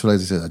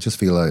intellectualize it. I just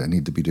feel I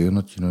need to be doing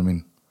it. You know what I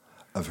mean?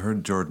 I've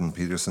heard Jordan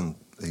Peterson.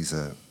 He's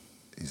a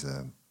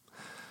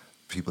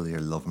people here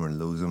love him or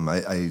lose him.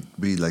 I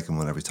really like him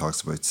whenever he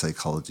talks about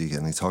psychology,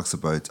 and he talks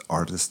about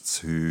artists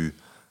who,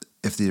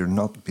 if they're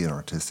not being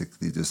artistic,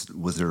 they just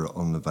wither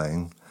on the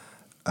vine.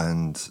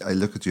 And I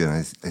look at you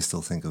and I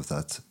still think of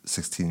that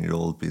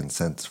 16-year-old being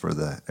sent for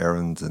the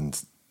errand and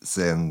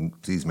saying,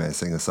 please may I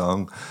sing a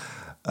song.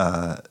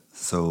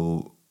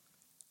 So,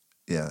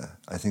 yeah,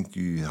 I think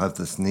you have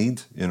this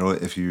need, you know,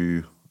 if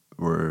you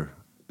were,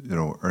 you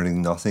know,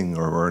 earning nothing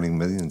or earning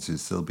millions, you'd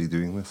still be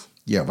doing this.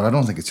 Yeah, but I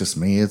don't think it's just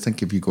me. I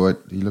think if you go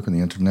out, you look on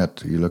the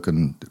internet, you look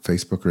on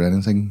Facebook or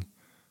anything,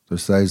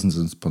 there's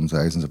thousands upon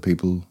thousands of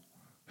people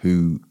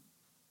who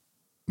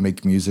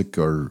make music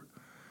or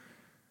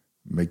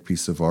make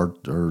pieces of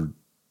art or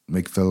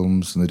make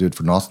films, and they do it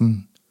for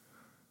nothing.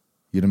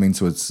 You know what I mean?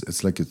 So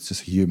it's like it's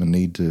just a human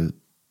need to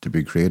to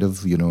be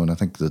creative, you know. And I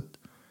think that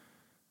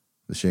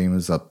the shame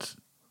is that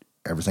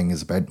everything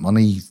is about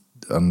money,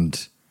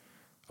 and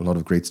a lot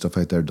of great stuff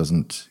out there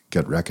doesn't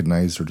get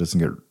recognised or doesn't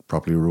get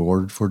properly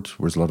rewarded for it,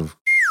 whereas a lot of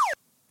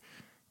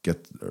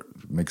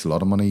makes a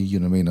lot of money, you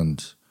know what I mean,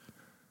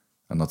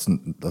 and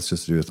that's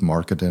just to do with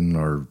marketing,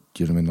 or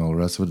you know what I mean, all the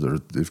rest of it, or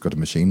they've got a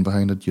machine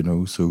behind it, you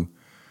know. So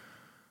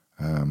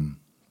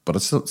but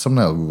it's still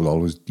something that we will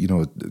always, you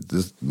know,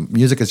 this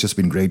music has just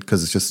been great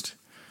because it's just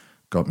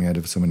got me out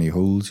of so many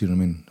holes, you know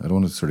what I mean. I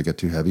don't want to sort of get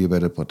too heavy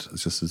about it, but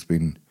it's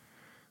been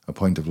a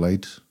point of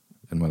light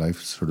in my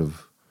life, sort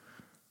of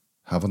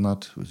having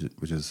that,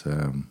 which has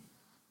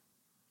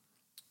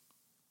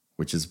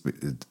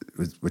been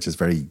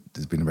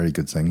a very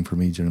good thing for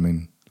me. Do you know what I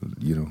mean?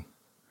 You know,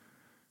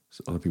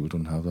 so other people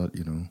don't have that.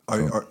 You know.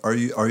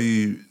 Are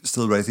you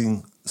still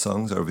writing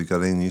songs, or have you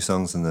got any new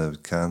songs in the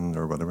can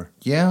or whatever?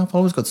 Yeah, I've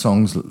always got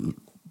songs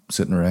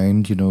sitting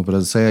around, you know. But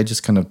as I say, I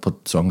just kind of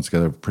put songs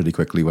together pretty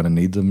quickly when I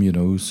need them, you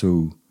know.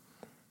 So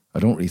I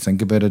don't really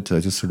think about it. I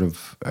just sort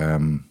of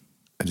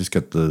I just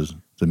get the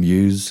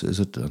muse, is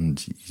it,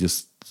 and you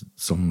just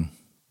something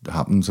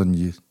happens and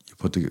you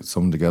put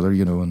something together,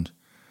 you know, and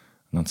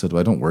that's it.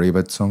 I don't worry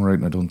about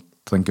songwriting. I don't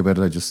think about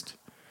it. I just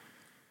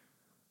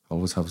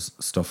always have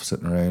stuff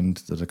sitting around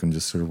that I can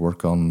just sort of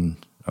work on,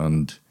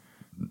 and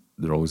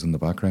they're always in the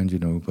background, you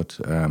know. But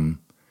now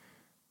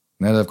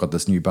that I've got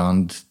this new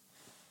band,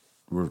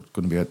 we're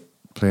going to be out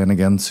playing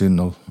again soon.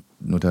 No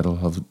doubt I'll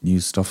have new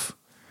stuff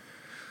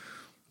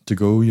to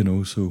go, you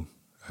know. So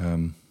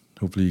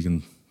hopefully you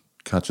can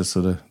catch us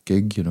at a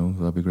gig, you know.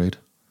 That'd be great.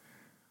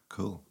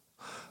 Cool.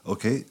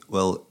 Okay,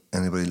 well,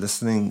 anybody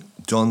listening,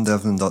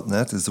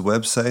 johndevlin.net is the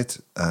website,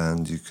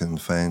 and you can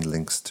find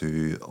links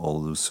to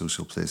all those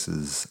social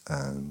places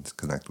and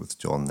connect with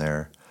John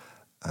there.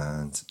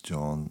 And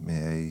John,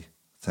 may I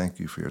thank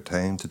you for your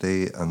time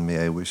today, and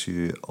may I wish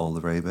you all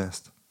the very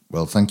best.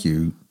 Well, thank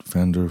you,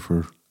 Fender,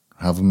 for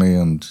having me,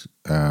 and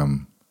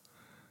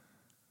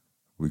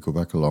we go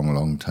back a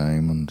long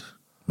time, and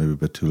maybe a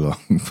bit too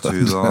long.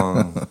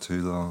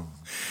 Too long.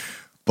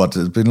 But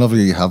it's been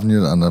lovely having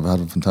you, and I've had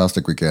a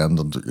fantastic weekend,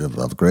 and you've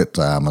had a great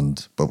time.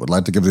 But would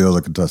like to give the other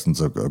contestants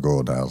a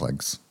go now.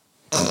 Thanks.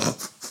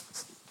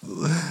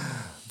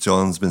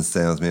 John's been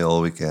staying with me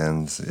all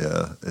weekend.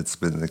 Yeah, it's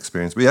been an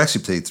experience. We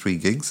actually played 3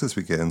 gigs this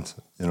weekend.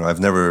 You know, I've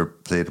never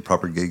played a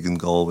proper gig in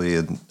Galway,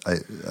 and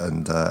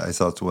I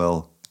thought,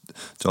 well,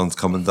 John's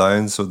coming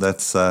down, so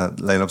let's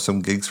line up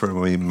some gigs for him.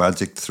 We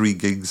magicked 3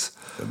 gigs.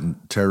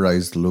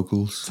 Terrorised the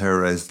locals.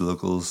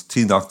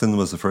 T. Nocton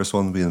was the first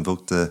one. We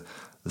invoked the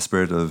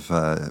spirit of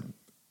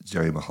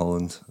Jerry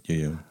Mulholland.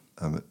 Yeah.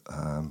 And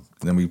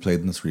then we played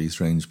in this really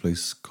strange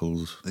place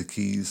called The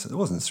Keys. It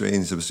wasn't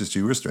strange, it was just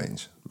you were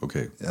strange.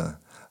 Okay. Yeah.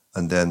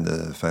 And then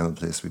the final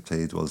place we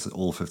played was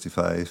Old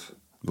 55.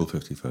 Old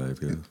 55,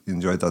 yeah. You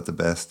enjoyed that the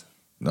best?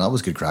 No, that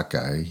was a good crack,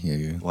 guy.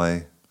 Yeah.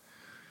 Why?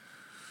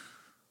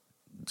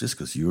 Just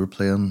because you were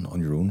playing on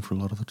your own for a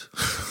lot of it.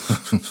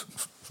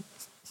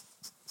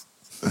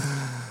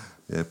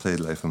 Yeah, I played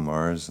Life on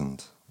Mars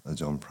and a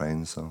John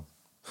Prine song.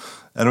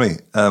 Anyway,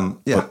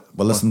 yeah.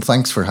 Well, listen,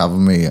 thanks for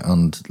having me,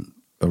 and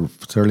I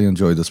thoroughly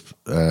enjoyed this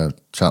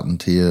chatting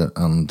to you,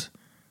 and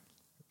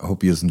I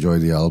hope you enjoy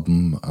the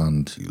album,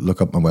 and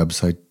look up my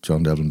website,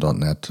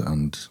 johndevlin.net,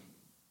 and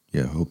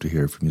yeah, hope to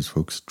hear from you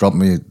folks.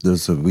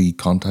 There's a wee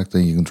contact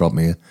thing, you can drop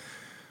me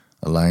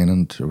a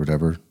line or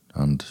whatever,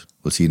 and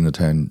we'll see you in the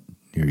town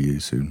near you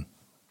soon.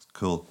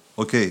 Cool.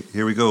 Okay,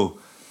 here we go.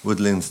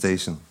 Woodland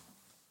Station,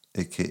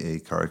 a.k.a.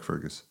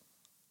 Carrickfergus.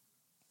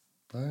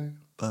 Bye.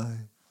 Bye.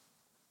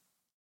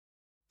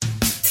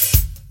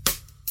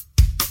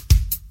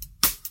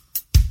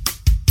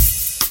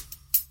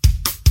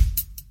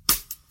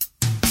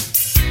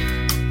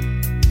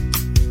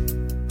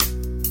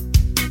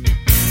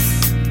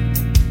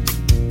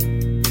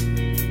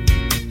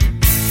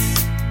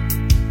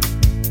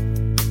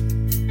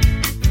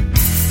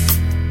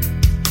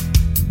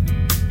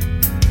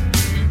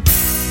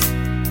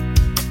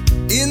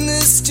 In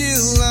the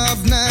still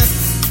of night,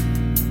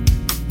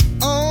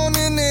 on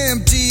an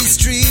empty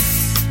street,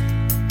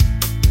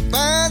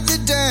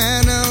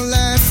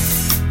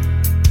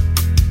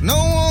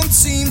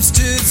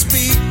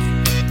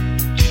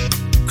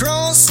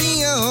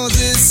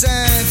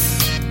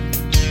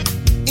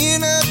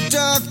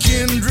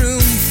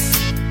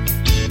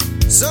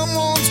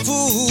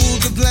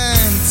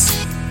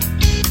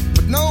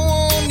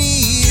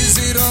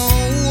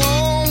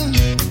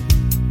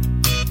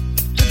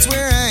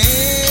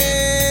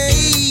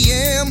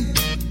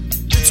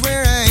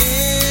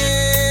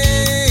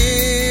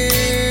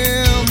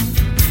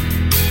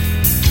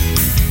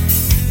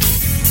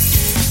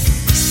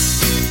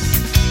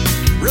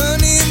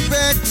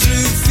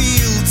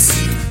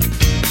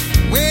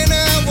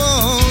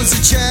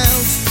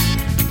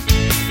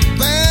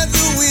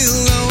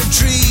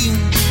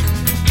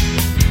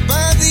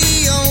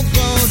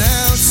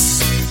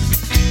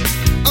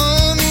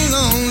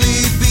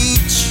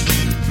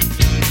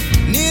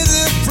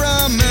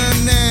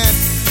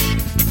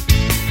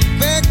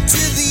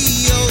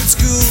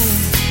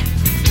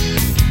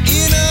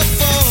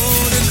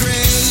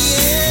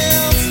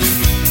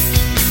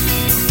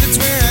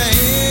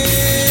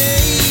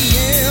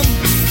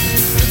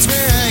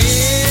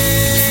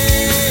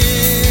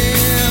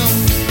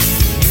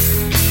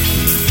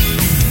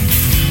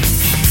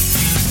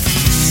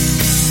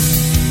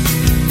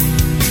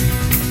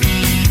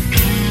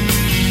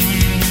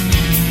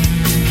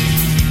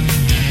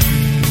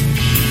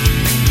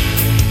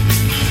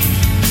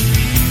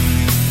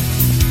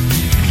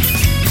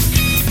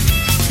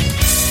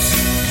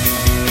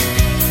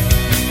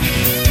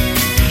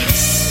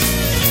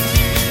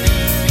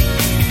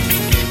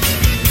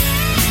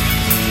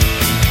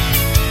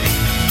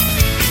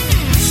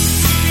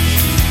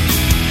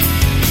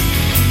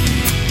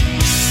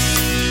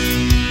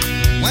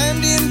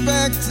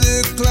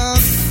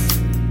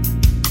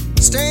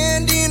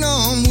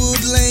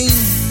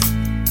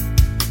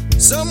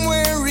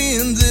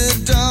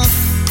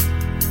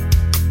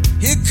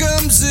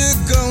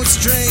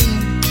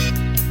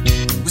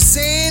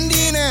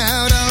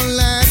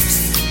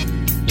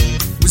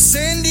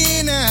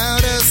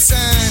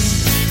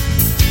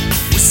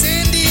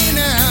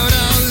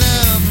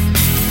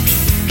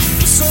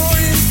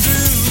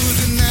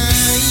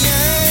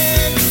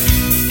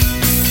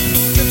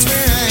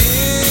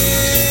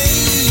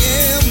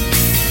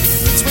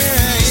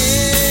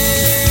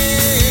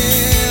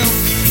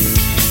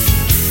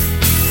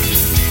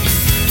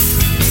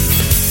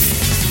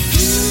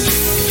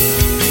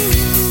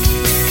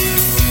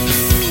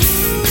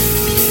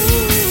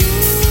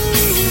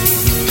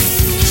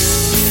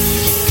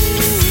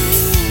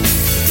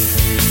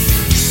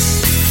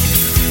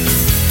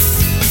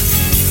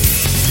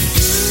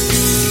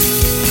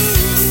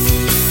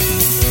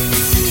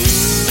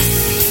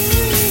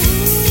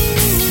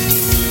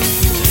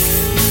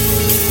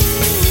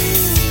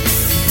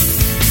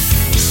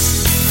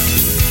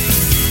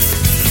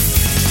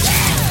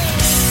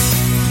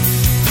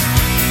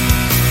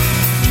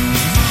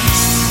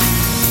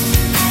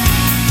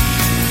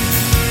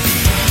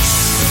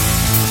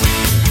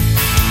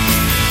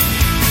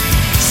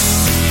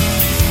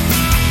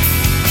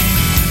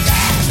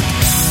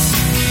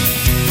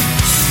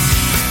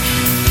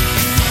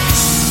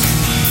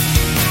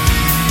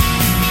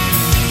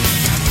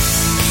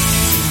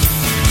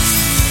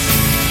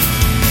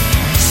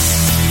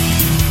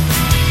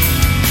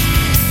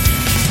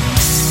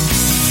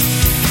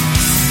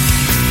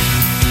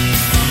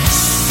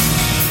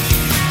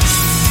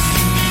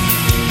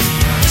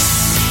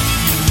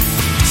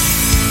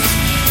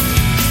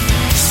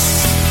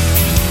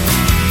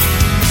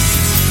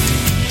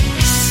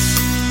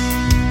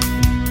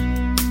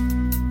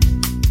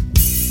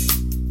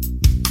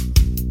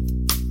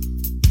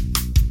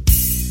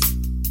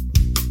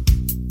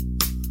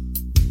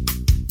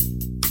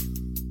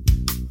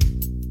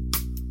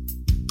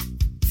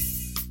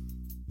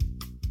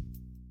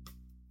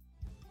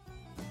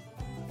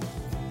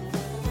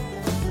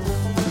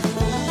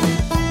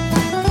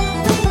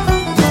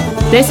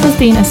 This has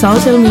been a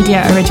Salthill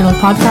Media original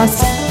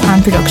podcast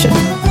and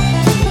production.